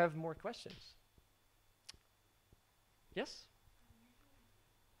any of you have more questions? Yes?